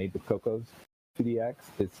 which was made with Cocos 2DX,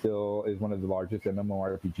 is one of the largest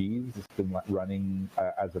MMORPGs. It's been running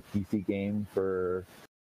as a PC game for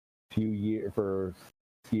years,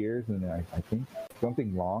 and I think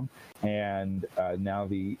something long. And now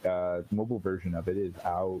the mobile version of it is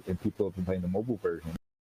out, and people have been playing the mobile version.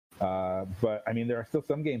 But I mean, there are still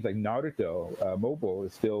some games like Naruto. Mobile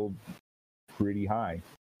is still pretty high.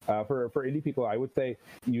 For indie people, I would say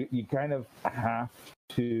you kind of have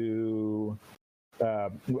to.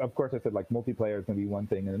 Of course, I said like multiplayer is going to be one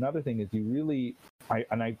thing, and another thing is you really,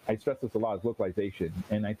 I stress this a lot, is localization.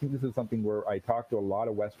 And I think this is something where I talk to a lot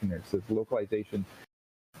of Westerners. Says localization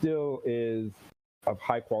still is of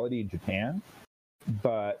high quality in Japan,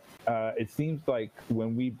 but it seems like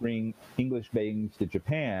when we bring English games to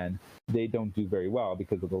Japan, they don't do very well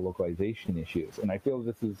because of the localization issues. And I feel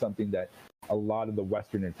this is something that a lot of the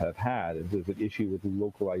Westerners have had, is there's an issue with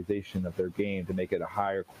localization of their game to make it a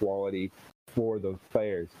higher quality for those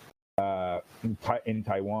players. In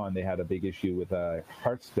Taiwan, they had a big issue with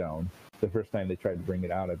Hearthstone. The first time they tried to bring it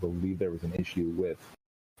out, I believe there was an issue with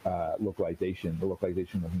localization. The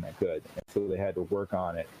localization wasn't that good, and so they had to work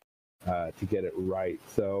on it to get it right.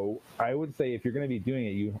 So I would say if you're going to be doing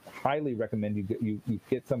it, you highly recommend you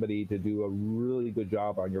get somebody to do a really good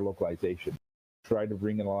job on your localization. Try to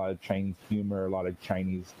bring in a lot of Chinese humor, a lot of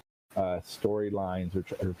Chinese storylines or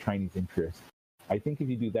Chinese interests. I think if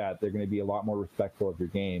you do that, they're going to be a lot more respectful of your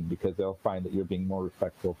game, because they'll find that you're being more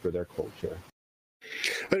respectful for their culture.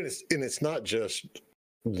 And it's not just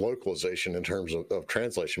localization in terms of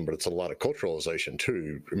translation, but it's a lot of culturalization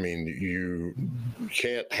too. I mean, you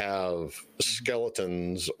can't have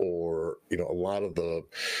skeletons or a lot of the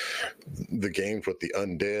games with the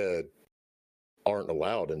undead aren't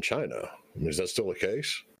allowed in China. I mean, is that still the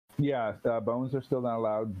case? Yeah, bones are still not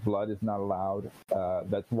allowed. Blood is not allowed.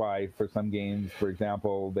 That's why for some games, for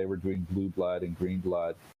example, they were doing blue blood and green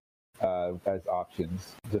blood as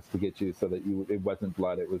options, just to get you so that it wasn't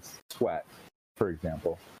blood, it was sweat, for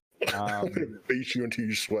example. Beat you until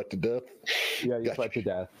you sweat to death. Yeah, you sweat to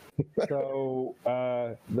death. So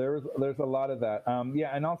there's a lot of that.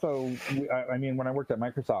 Yeah, and also, I mean, when I worked at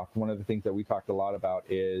Microsoft, one of the things that we talked a lot about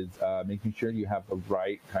is making sure you have the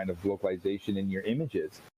right kind of localization in your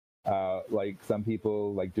images. Like some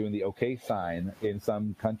people, like doing the OK sign in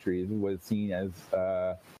some countries was seen as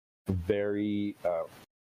very,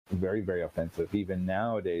 very offensive. Even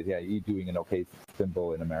nowadays, yeah, you doing an OK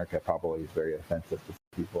symbol in America probably is very offensive to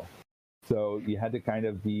people. So you had to kind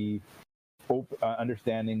of be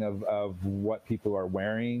understanding of what people are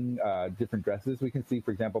wearing, different dresses. We can see,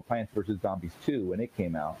 for example, Plants vs. Zombies 2, when it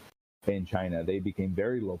came out, in China. They became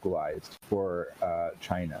very localized for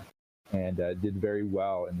China and did very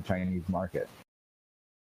well in the Chinese market.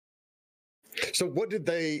 So what did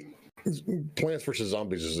they? Plants vs.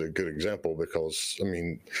 Zombies is a good example because, I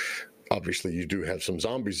mean, obviously you do have some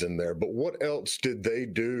zombies in there, but what else did they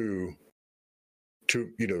do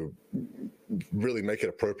to, really make it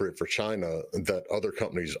appropriate for China that other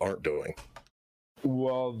companies aren't doing?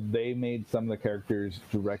 Well, they made some of the characters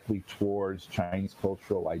directly towards Chinese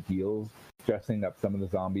cultural ideals, dressing up some of the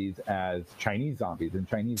zombies as Chinese zombies, and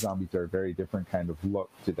Chinese zombies are a very different kind of look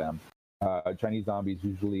to them. Chinese zombies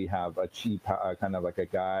usually have a kind of like a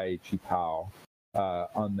guy qipao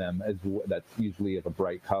on them, that's usually of a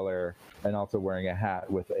bright color, and also wearing a hat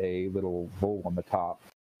with a little bowl on the top.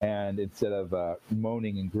 And instead of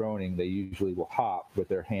moaning and groaning, they usually will hop with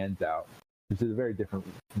their hands out. This is a very different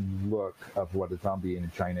look of what a zombie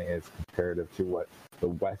in China is comparative to what the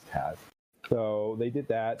West has. So they did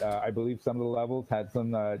that. I believe some of the levels had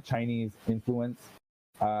some Chinese influence.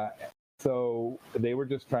 So they were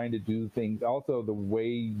just trying to do things. Also, the way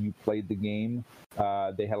you played the game,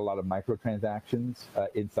 they had a lot of microtransactions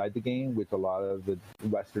inside the game, which a lot of the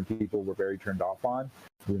Western people were very turned off on.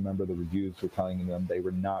 Remember, the reviews were telling them they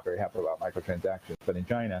were not very happy about microtransactions. But in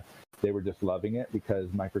China, they were just loving it because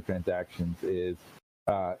microtransactions is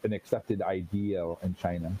an accepted ideal in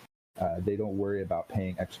China. They don't worry about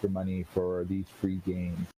paying extra money for these free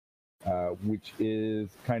games. Which is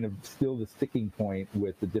kind of still the sticking point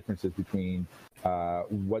with the differences between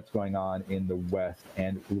what's going on in the West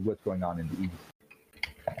and what's going on in the East.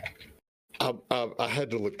 I had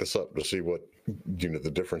to look this up to see what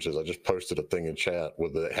the difference is. I just posted a thing in chat where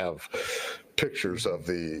they have pictures of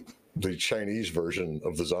the Chinese version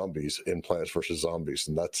of the zombies in Plants vs. Zombies,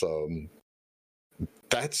 and that's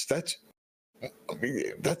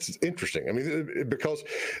interesting. I mean, because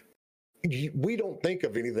we don't think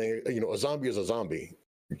of anything, a zombie is a zombie.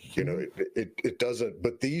 It doesn't,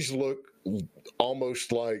 but these look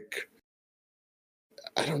almost like,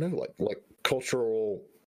 I don't know, like cultural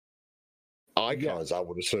icons, yeah. I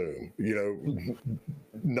would assume,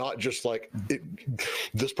 not just like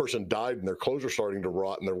this person died and their clothes are starting to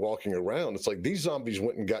rot and they're walking around. It's like these zombies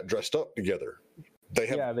went and got dressed up together. They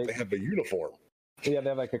have a uniform. Yeah, they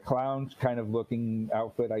have like a clown kind of looking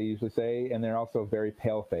outfit, I usually say, and they're also very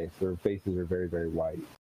pale faced. Their faces are very, very white.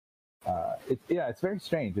 It's very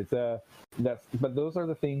strange. But those are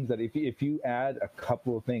the things that if you add a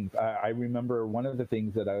couple of things, I remember one of the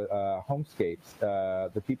things that Homescapes,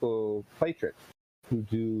 the people Playtrix, who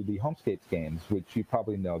do the Homescapes games, which you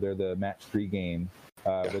probably know, they're the match 3 game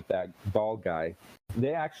with that bald guy.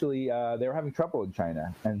 They actually they were having trouble in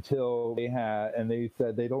China until they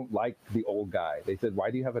said they don't like the old guy. They said, why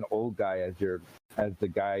do you have an old guy as the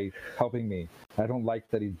guy helping me? I don't like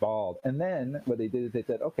that he's bald. And then what they did is they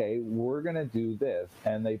said, okay, we're gonna do this,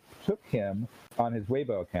 and they took him on his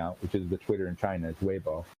Weibo account, which is the Twitter in China, is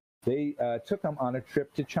Weibo. They took him on a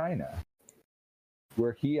trip to China,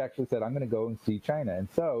 where he actually said, I'm going to go and see China. And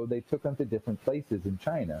so they took him to different places in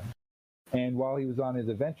China. And while he was on his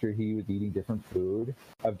adventure, he was eating different food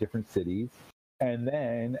of different cities. And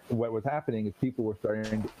then what was happening is people were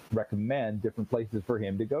starting to recommend different places for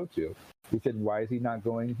him to go to. He said, why is he not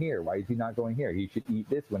going here? Why is he not going here? He should eat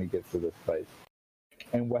this when he gets to this place.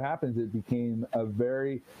 And what happens, it became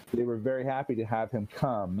they were very happy to have him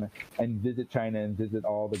come and visit China and visit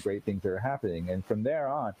all the great things that are happening. And from there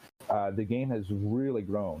on, the game has really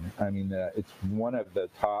grown. I mean, it's one of the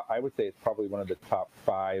top, I would say it's probably one of the top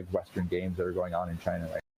 5 Western games that are going on in China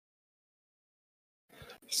right now.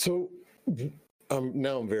 So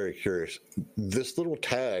now I'm very curious. This little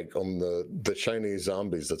tag on the Chinese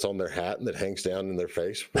zombies that's on their hat and that hangs down in their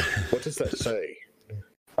face, what does that say?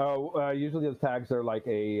 Usually the tags are like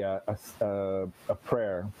a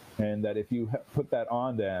prayer, and that if you put that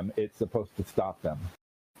on them, it's supposed to stop them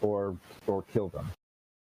or kill them.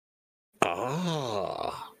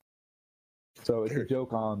 So it's a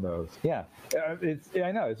joke on those. Yeah,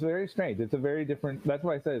 I know it's very strange. It's a very different. That's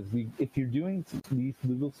why I said if you're doing these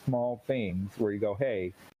little small things where you go,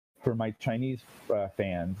 hey, for my Chinese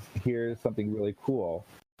fans, here's something really cool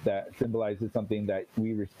that symbolizes something that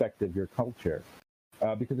we respect of your culture.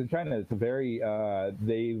 Because in China, it's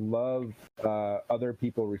they love other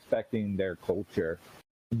people respecting their culture.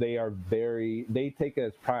 They take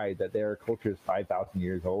as pride that their culture is 5,000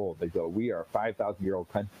 years old. They go, we are a 5,000-year-old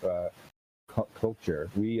culture.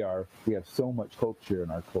 We have so much culture in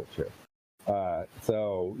our culture.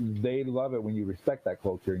 So they love it when you respect that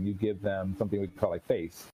culture and you give them something we call like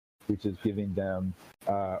face, which is giving them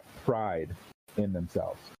pride in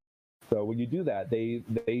themselves. So when you do that, they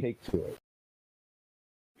take to it.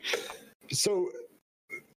 So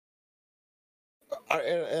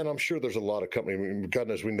And I'm sure there's a lot of companies. I mean, God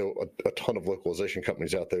knows we know a ton of localization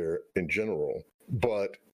companies out there in general.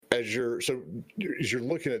 But as you're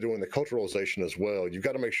looking at doing the culturalization as well, you've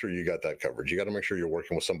got to make sure you got that coverage. You got to make sure you're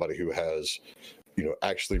working with somebody who has,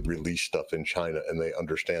 actually released stuff in China and they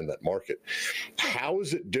understand that market. How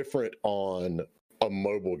is it different on a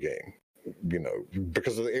mobile game?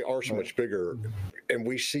 Because they are so much bigger, and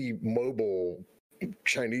we see mobile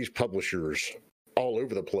Chinese publishers all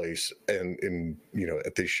over the place, and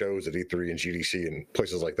at these shows at E3 and GDC and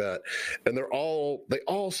places like that, and they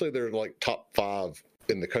all say they're like top 5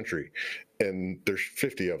 in the country, and there's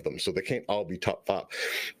 50 of them, so they can't all be top 5.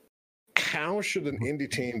 How should an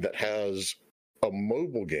indie team that has a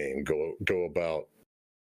mobile game go about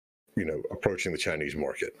approaching the Chinese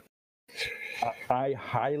market? I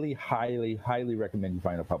highly, highly, highly recommend you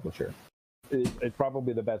find a publisher. It's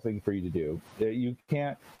probably the best thing for you to do. You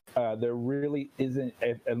can't. There really isn't,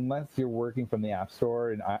 unless you're working from the App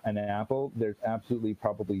Store and Apple. There's absolutely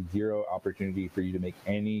probably zero opportunity for you to make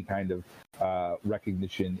any kind of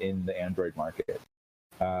recognition in the Android market.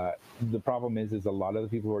 The problem is a lot of the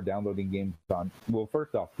people who are downloading games on. Well,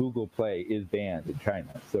 first off, Google Play is banned in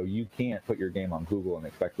China, so you can't put your game on Google and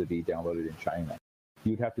expect it to be downloaded in China.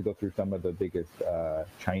 You'd have to go through some of the biggest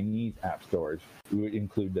Chinese app stores. It would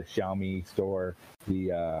include the Xiaomi store, the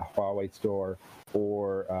Huawei store,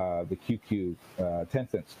 or the QQ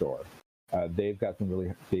Tencent store. They've got some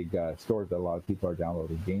really big stores that a lot of people are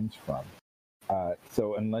downloading games from.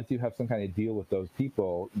 So unless you have some kind of deal with those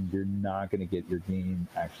people, you're not going to get your game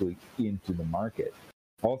actually into the market.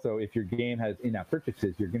 Also, if your game has in-app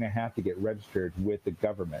purchases, you're going to have to get registered with the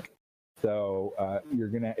government. So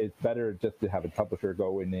it's better just to have a publisher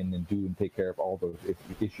go in and do and take care of all those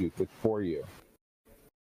issues for you.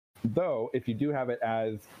 Though, if you do have it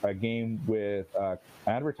as a game with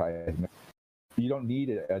advertising, you don't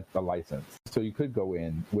need a license. So you could go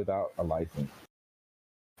in without a license.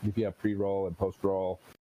 If you have pre-roll and post-roll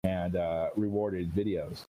and rewarded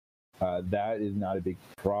videos, that is not a big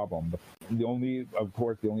problem. The only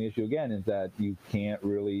issue again is that you can't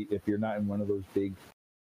really, if you're not in one of those big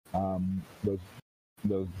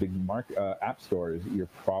those big app stores, you're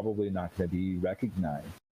probably not going to be recognized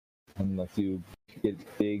unless you get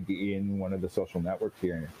big in one of the social networks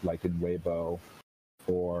here, like in Weibo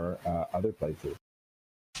or other places.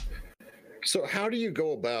 So how do you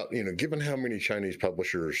go about, given how many Chinese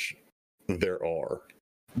publishers there are,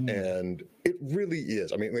 and it really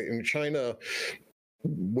is. I mean, in China,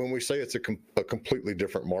 when we say it's a completely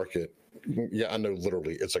different market, yeah, I know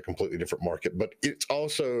literally it's a completely different market, but it's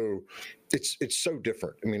also it's so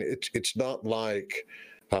different. I mean, it's not like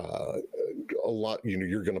a lot.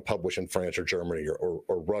 You're going to publish in France or Germany or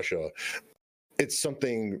Russia. It's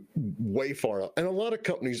something way far out. And a lot of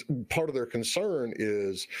companies, part of their concern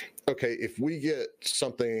is, okay, if we get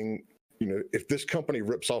something, if this company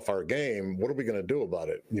rips off our game, what are we going to do about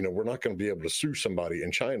it? We're not going to be able to sue somebody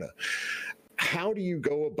in China. How do you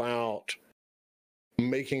go about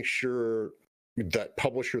making sure that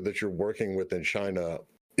publisher that you're working with in China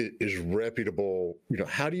is reputable?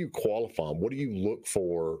 How do you qualify them? What do you look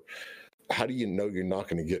for? How do you know you're not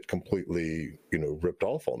going to get completely, ripped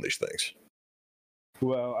off on these things?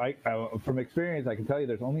 Well, I from experience, I can tell you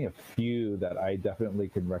there's only a few that I definitely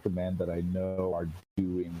can recommend that I know are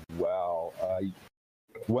doing well.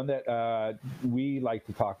 One that we like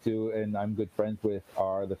to talk to and I'm good friends with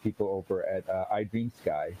are the people over at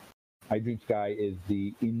iDreamSky. iDreamSky is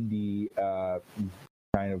the indie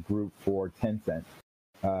kind of group for Tencent.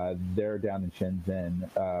 They're down in Shenzhen,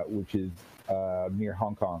 which is near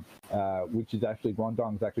Hong Kong, which is actually,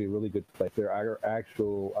 Guangdong is actually a really good place. There are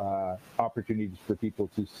actual opportunities for people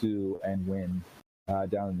to sue and win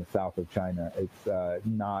down in the south of China. It's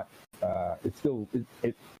not,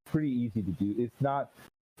 it's pretty easy to do. It's not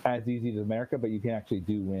as easy as America, but you can actually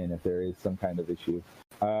do win if there is some kind of issue.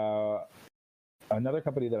 Another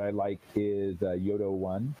company that I like is Yodo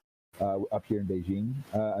One up here in Beijing.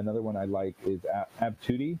 Another one I like is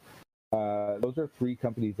Abtuti. Those are three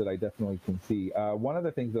companies that I definitely can see. One of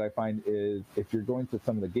the things that I find is if you're going to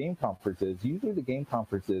some of the game conferences, usually the game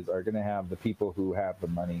conferences are going to have the people who have the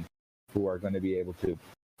money who are going to be able to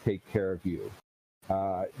take care of you.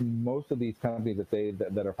 Most of these companies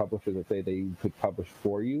that are publishers that say they could publish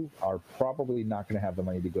for you are probably not going to have the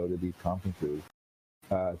money to go to these conferences.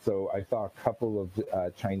 So I saw a couple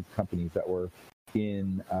of Chinese companies that were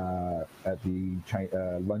in at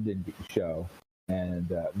the London show,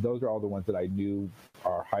 and those are all the ones that I knew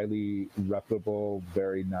are highly reputable,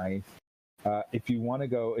 very nice. If you want to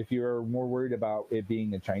go, if you're more worried about it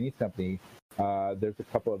being a Chinese company, there's a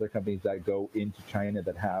couple other companies that go into China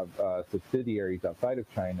that have subsidiaries outside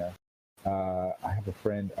of China I have a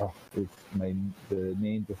friend. Oh, the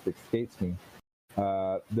name just escapes me.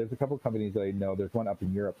 There's a couple of companies that I know. There's one up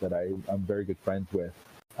in Europe that I'm very good friends with.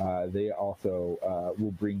 They also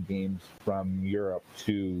will bring games from Europe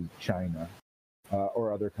to China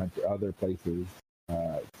or other places.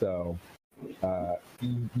 So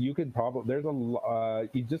you could probably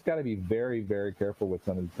you just got to be very, very careful with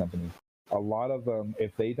some of these companies. A lot of them,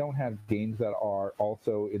 if they don't have games that are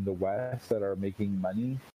also in the West that are making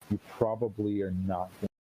money, you probably are not going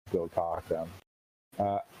to go talk to them.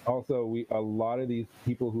 Also, a lot of these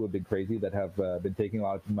people who have been crazy that have been taking a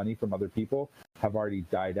lot of money from other people have already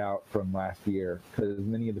died out from last year, because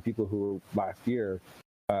many of the people who last year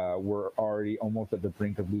were already almost at the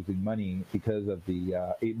brink of losing money because of the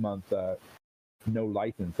 8-month no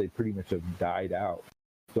license. They pretty much have died out.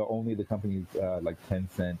 So only the companies like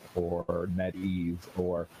Tencent or NetEase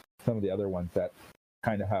or some of the other ones that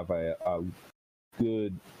kind of have a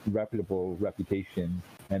good, reputable reputation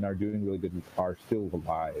and are doing really good are still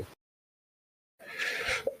alive.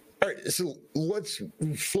 All right, so let's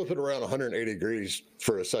flip it around 180 degrees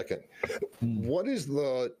for a second. What is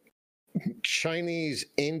the Chinese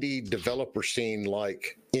indie developer scene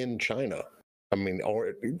like in China? I mean,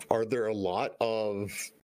 are there a lot of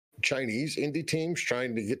Chinese indie teams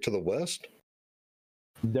trying to get to the West?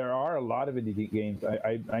 There are a lot of indie games.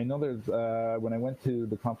 I know there's when I went to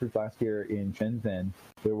the conference last year in Shenzhen,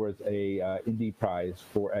 there was a indie prize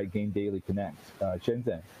at Game Daily Connect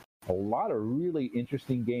Shenzhen. A lot of really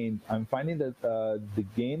interesting games. I'm finding that the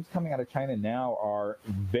games coming out of China now are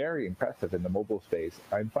very impressive in the mobile space.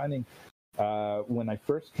 I'm finding when I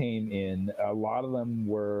first came in, a lot of them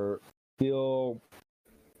were still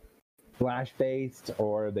Flash-based,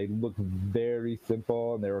 or they look very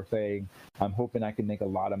simple, and they were saying, I'm hoping I can make a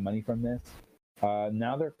lot of money from this.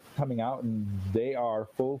 Now they're coming out, and they are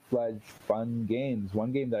full-fledged fun games.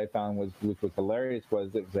 One game that I found which was hilarious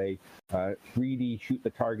was it was a 3D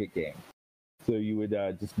shoot-the-target game. So you would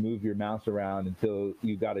just move your mouse around until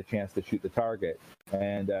you got a chance to shoot the target.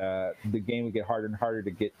 And the game would get harder and harder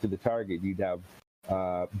to get to the target. You'd have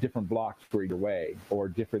different blocks for either way, or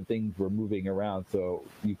different things were moving around so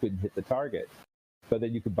you couldn't hit the target. But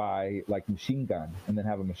then you could buy like machine gun and then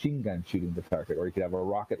have a machine gun shooting the target, or you could have a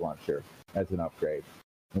rocket launcher as an upgrade,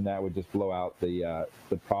 and that would just blow out the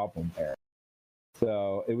problem area.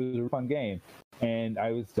 So it was a fun game, and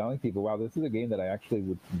I was telling people, wow, this is a game that I actually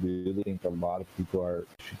would really think a lot of people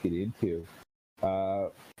should get into.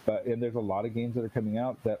 And there's a lot of games that are coming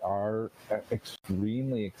out that are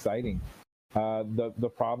extremely exciting.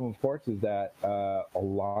 The problem, of course, is that a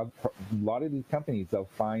lot of these companies, they'll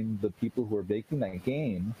find the people who are making that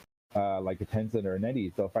game, like a Tencent or a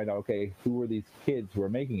NetEase, they'll find out, okay, who are these kids who are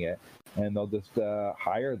making it, and they'll just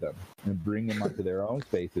hire them and bring them onto their own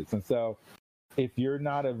spaces. And so, if you've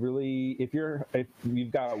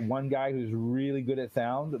got one guy who's really good at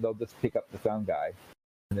sound, they'll just pick up the sound guy,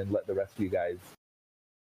 and then let the rest of you guys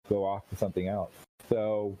go off to something else.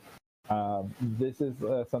 So. This is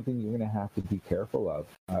something you're going to have to be careful of.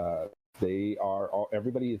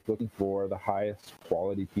 Everybody is looking for the highest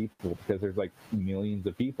quality people because there's like millions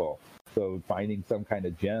of people. So finding some kind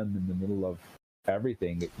of gem in the middle of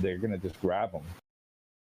everything, they're going to just grab them.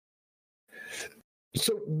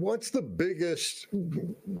 So what's the biggest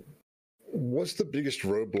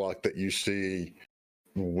roadblock that you see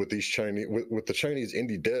with these with the Chinese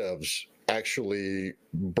indie devs actually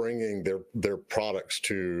bringing their products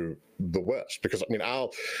to the West? Because I mean,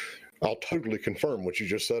 I'll totally confirm what you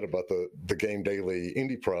just said about the Game Daily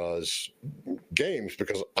Indie Prize games,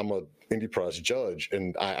 because I'm a Indie Prize judge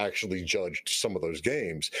and I actually judged some of those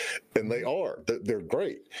games, and they're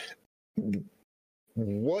great.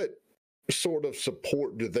 What sort of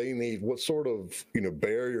support do they need? What sort of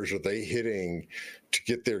barriers are they hitting to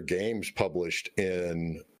get their games published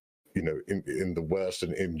in the West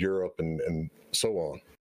and in Europe and so on?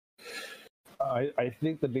 I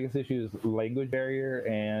think the biggest issue is language barrier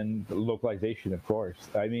and localization, of course.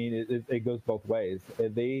 I mean, it goes both ways.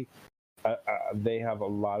 They have a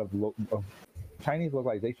lot of Chinese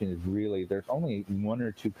localization is really, there's only one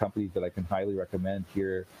or two companies that I can highly recommend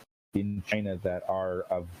here in China that are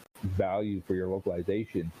of value for your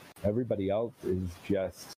localization. Everybody else is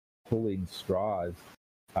just pulling straws.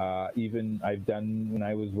 Even I've done, when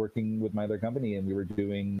I was working with my other company and we were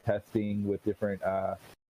doing testing with different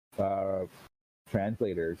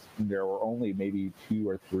translators, there were only maybe 2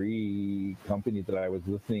 or 3 companies that I was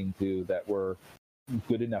listening to that were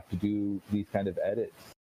good enough to do these kind of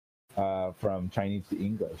edits from Chinese to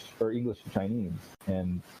English, or English to Chinese,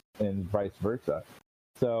 and vice versa.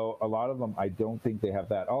 So a lot of them, I don't think they have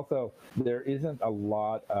that. Also, there isn't a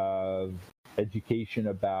lot of education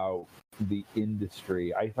about the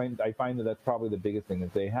industry. I find that that's probably the biggest thing, is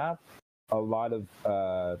they have a lot of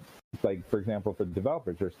like, for example, for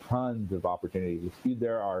developers, there's tons of opportunities.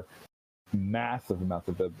 There are massive amounts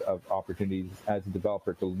of opportunities as a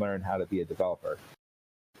developer to learn how to be a developer.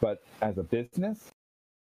 But as a business,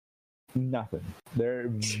 nothing. They're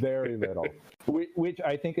very little, which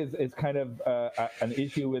I think is kind of an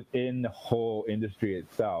issue within the whole industry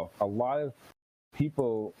itself. A lot of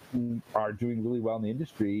people are doing really well in the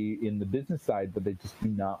industry in the business side, but they just do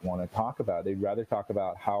not want to talk about it. They'd rather talk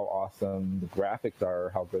about how awesome the graphics are,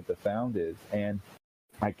 or how good the sound is. And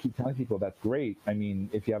I keep telling people that's great. I mean,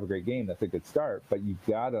 if you have a great game, that's a good start, but you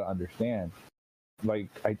got to understand, like,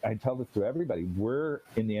 I tell this to everybody, we're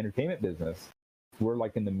in the entertainment business. We're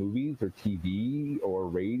like in the movies or TV or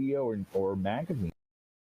radio or magazine.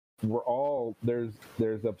 We're all, there's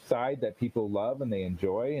a side that people love and they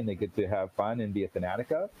enjoy and they get to have fun and be a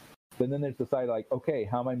fanatic of. But then there's the side like, okay,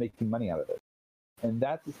 how am I making money out of it? And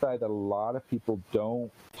that's the side that a lot of people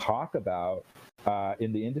don't talk about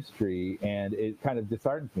in the industry. And it kind of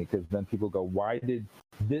disheartens me, because then people go, why did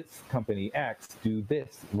this company X do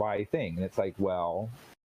this Y thing? And it's like, well,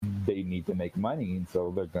 they need to make money, and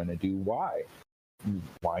so they're going to do Y.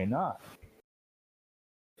 Why not?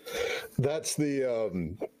 That's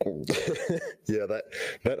the yeah,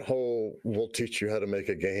 that whole "we'll teach you how to make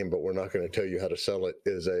a game, but we're not going to tell you how to sell it"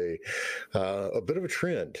 is a bit of a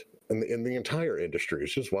trend in the entire industry.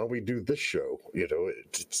 It's just why we do this show. You know,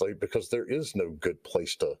 it's like, because there is no good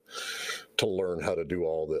place to learn how to do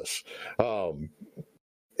all this. And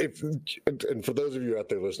for those of you out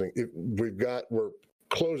there listening, we're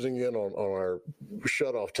closing in on our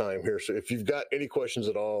shut-off time here. So if you've got any questions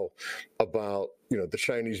at all about, you know, the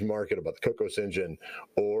Chinese market, about the Cocos engine,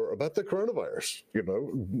 or about the coronavirus, you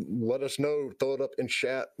know, let us know. Throw it up in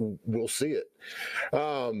chat. We'll see it.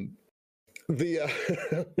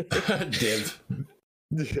 Div.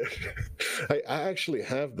 Yeah. I actually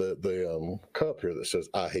have the cup here that says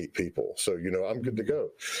 "I hate people," so you know I'm good to go.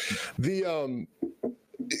 The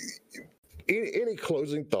any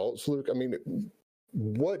closing thoughts, Luke? I mean,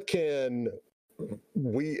 what can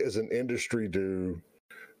we as an industry do,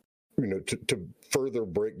 you know, to further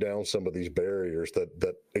break down some of these barriers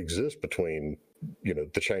that exist between, you know,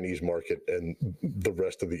 the Chinese market and the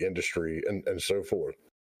rest of the industry and so forth?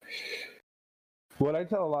 What I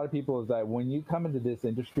tell a lot of people is that when you come into this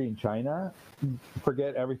industry in China,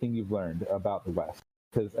 forget everything you've learned about the West,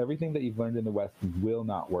 because everything that you've learned in the West will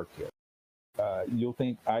not work here. You'll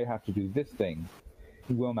think, I have to do this thing.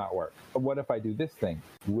 Will not work. What if I do this thing?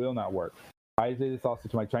 Will not work. I say this also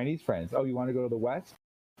to my Chinese friends. Oh, you want to go to the West?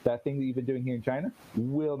 That thing that you've been doing here in China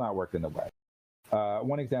will not work in the West.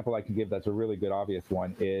 One example I can give that's a really good, obvious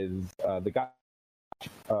one is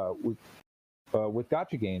with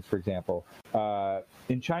gacha games, for example.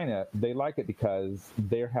 In China, they like it because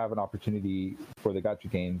they have an opportunity for the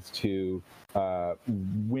gacha games to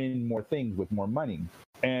win more things with more money.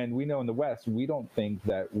 And we know in the West, we don't think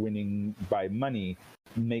that winning by money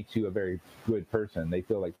makes you a very good person. They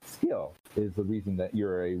feel like skill is the reason that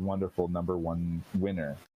you're a wonderful number one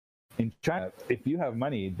winner. In China, if you have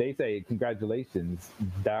money, they say, congratulations,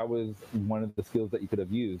 that was one of the skills that you could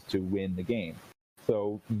have used to win the game.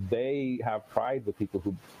 So they have pride with people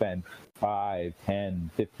who spend $5,000,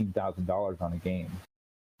 $10,000, $15,000 on a game.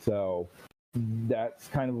 So that's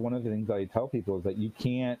kind of one of the things I tell people, is that you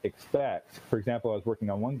can't expect. For example, I was working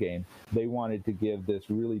on one game. They wanted to give this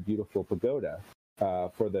really beautiful pagoda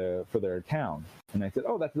for their town, and I said,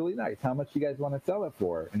 "Oh, that's really nice. How much do you guys want to sell it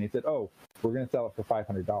for?" And they said, "Oh, we're going to sell it for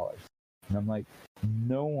 $500." And I'm like,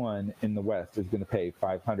 no one in the West is going to pay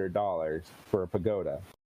 $500 for a pagoda.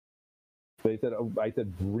 They said, I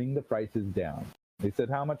said, bring the prices down. They said,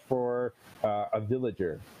 how much for a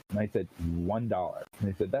villager? And I said, $1. And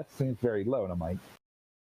they said, that seems very low. And I'm like,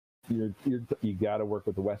 you got to work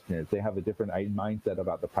with the Westerners. They have a different mindset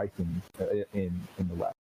about the pricing in the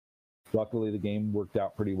West. Luckily, the game worked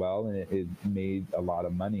out pretty well, and it made a lot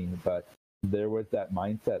of money. But there was that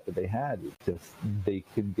mindset that they had. It's just they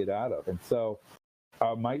couldn't get out of. And so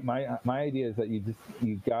my idea is that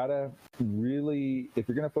you gotta really, if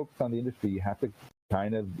you're gonna focus on the industry, you have to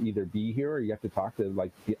kind of either be here or you have to talk to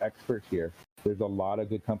like the experts here. There's a lot of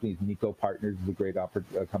good companies. Nico Partners is a great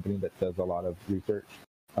company that does a lot of research.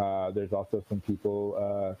 There's also some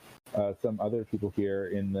people, some other people here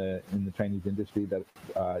in the Chinese industry that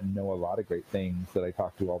know a lot of great things that I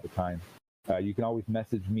talk to all the time. You can always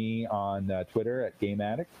message me on Twitter at Game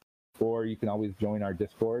Addict, or you can always join our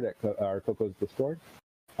Discord at our Cocos Discord.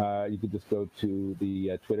 You can just go to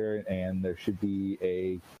the Twitter, and there should be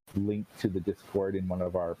a link to the Discord in one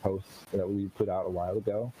of our posts that we put out a while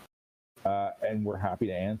ago. And we're happy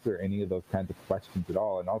to answer any of those kinds of questions at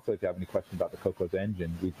all. And also, if you have any questions about the Cocos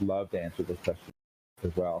engine, we'd love to answer those questions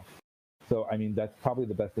as well. So, I mean, that's probably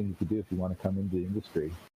the best thing you could do if you want to come into the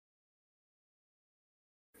industry.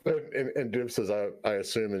 And Dib says, I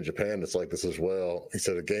assume in Japan it's like this as well. He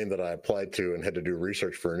said, a game that I applied to and had to do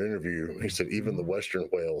research for an interview, he said, even the Western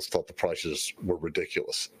whales thought the prices were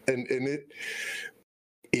ridiculous. And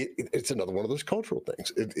it's another one of those cultural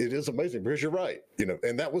things. It is amazing because you're right,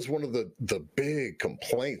 and that was one of the big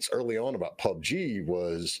complaints early on about PUBG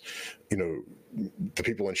was, the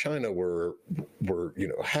people in China were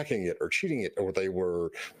hacking it or cheating it, or they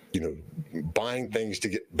were, buying things to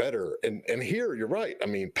get better. And here you're right. I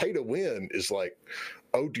mean, pay to win is like,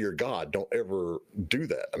 oh dear God, don't ever do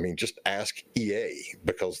that. I mean, just ask EA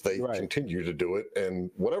because they continue to do it and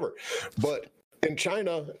whatever. But in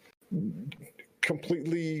China,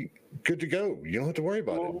 completely good to go. You don't have to worry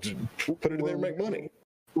about it. Just put it in there and make money.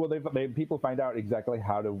 Well, people find out exactly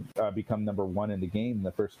how to become number one in the game in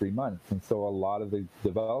the first 3 months. And so a lot of the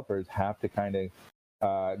developers have to kind of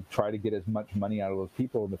try to get as much money out of those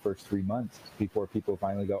people in the first 3 months before people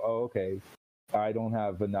finally go, oh, okay, I don't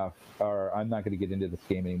have enough, or I'm not going to get into this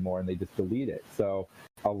game anymore, and they just delete it. So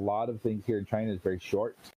a lot of things here in China is very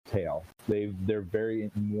short tail. They're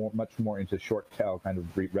much more into short tail kind of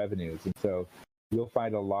revenues. And so you'll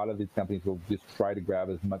find a lot of these companies will just try to grab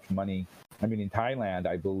as much money. I mean, in Thailand,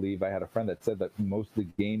 I believe I had a friend that said that most of the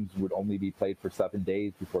games would only be played for 7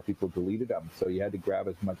 days before people deleted them. So you had to grab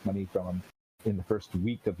as much money from them in the first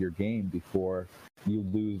week of your game before you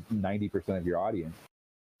lose 90% of your audience.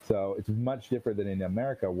 So it's much different than in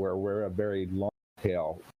America, where we're a very long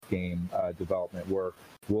tail game development, where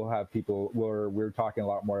we'll have people where we're talking a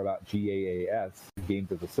lot more about GaaS,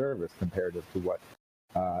 games as a service, comparative to what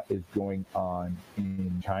is going on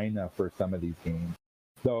in China for some of these games.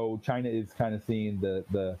 So China is kind of seeing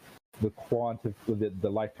the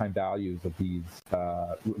lifetime values of these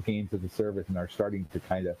games as a service, and are starting to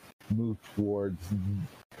kind of move towards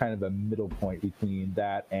kind of a middle point between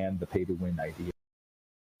that and the pay to win idea.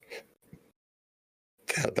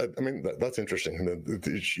 Yeah, that's interesting.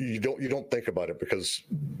 You don't think about it because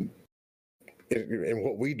in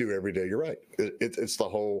what we do every day, you're right. It's the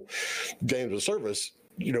whole games as a service.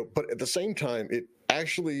 But at the same time, it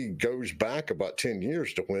actually goes back about 10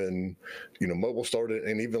 years to when, mobile started,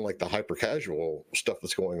 and even like the hyper casual stuff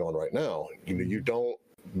that's going on right now.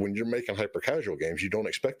 When you're making hyper casual games, you don't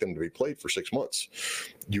expect them to be played for 6 months.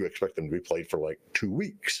 You expect them to be played for like 2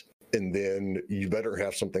 weeks. And then you better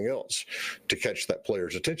have something else to catch that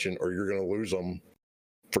player's attention, or you're going to lose them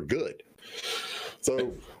for good.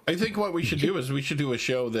 So I think what we should do is we should do a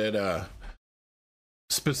show that,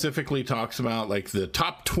 specifically talks about like the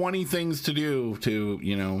top 20 things to do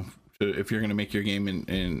if you're going to make your game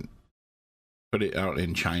and put it out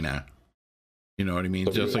in China. You know what I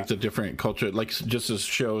mean? Just like the different culture, like just a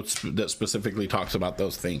show that specifically talks about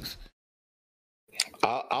those things.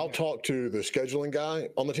 I'll talk to the scheduling guy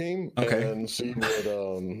on the team and see what.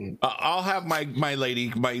 I'll have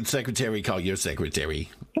my secretary call your secretary.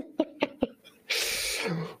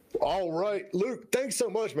 All right, Luke, thanks so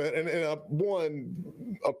much, man. And one,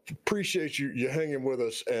 appreciate you hanging with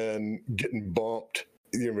us and getting bumped,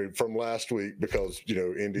 from last week because,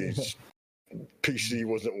 Indy's PC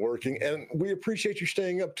wasn't working. And we appreciate you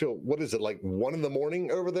staying up till, what is it, like 1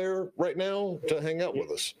 a.m. over there right now to hang out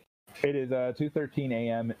with us? It is 2:13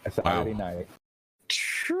 a.m. Saturday night.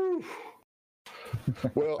 True.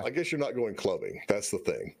 Well, I guess you're not going clubbing. That's the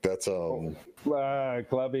thing. That's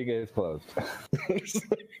clubbing is closed.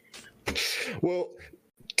 Well,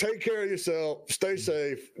 take care of yourself. Stay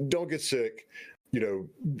safe. Don't get sick.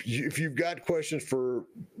 If you've got questions for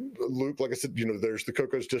Luke, like I said, there's the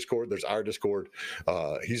Cocos Discord. There's our Discord.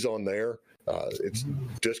 He's on there. It's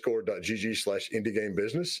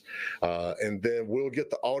discord.gg/indiegamebusiness. And then we'll get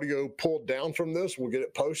the audio pulled down from this. We'll get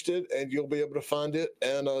it posted, and you'll be able to find it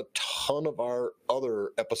and a ton of our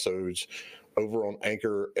other episodes over on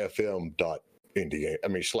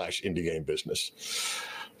anchor.fm.indiegamebusiness.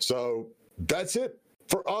 So that's it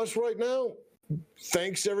for us right now.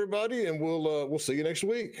 Thanks everybody, and we'll see you next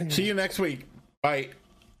week. See you next week. Bye.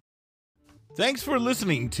 Thanks for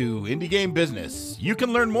listening to Indie Game Business. You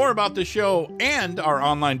can learn more about the show and our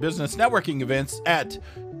online business networking events at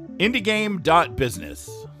indiegame.business.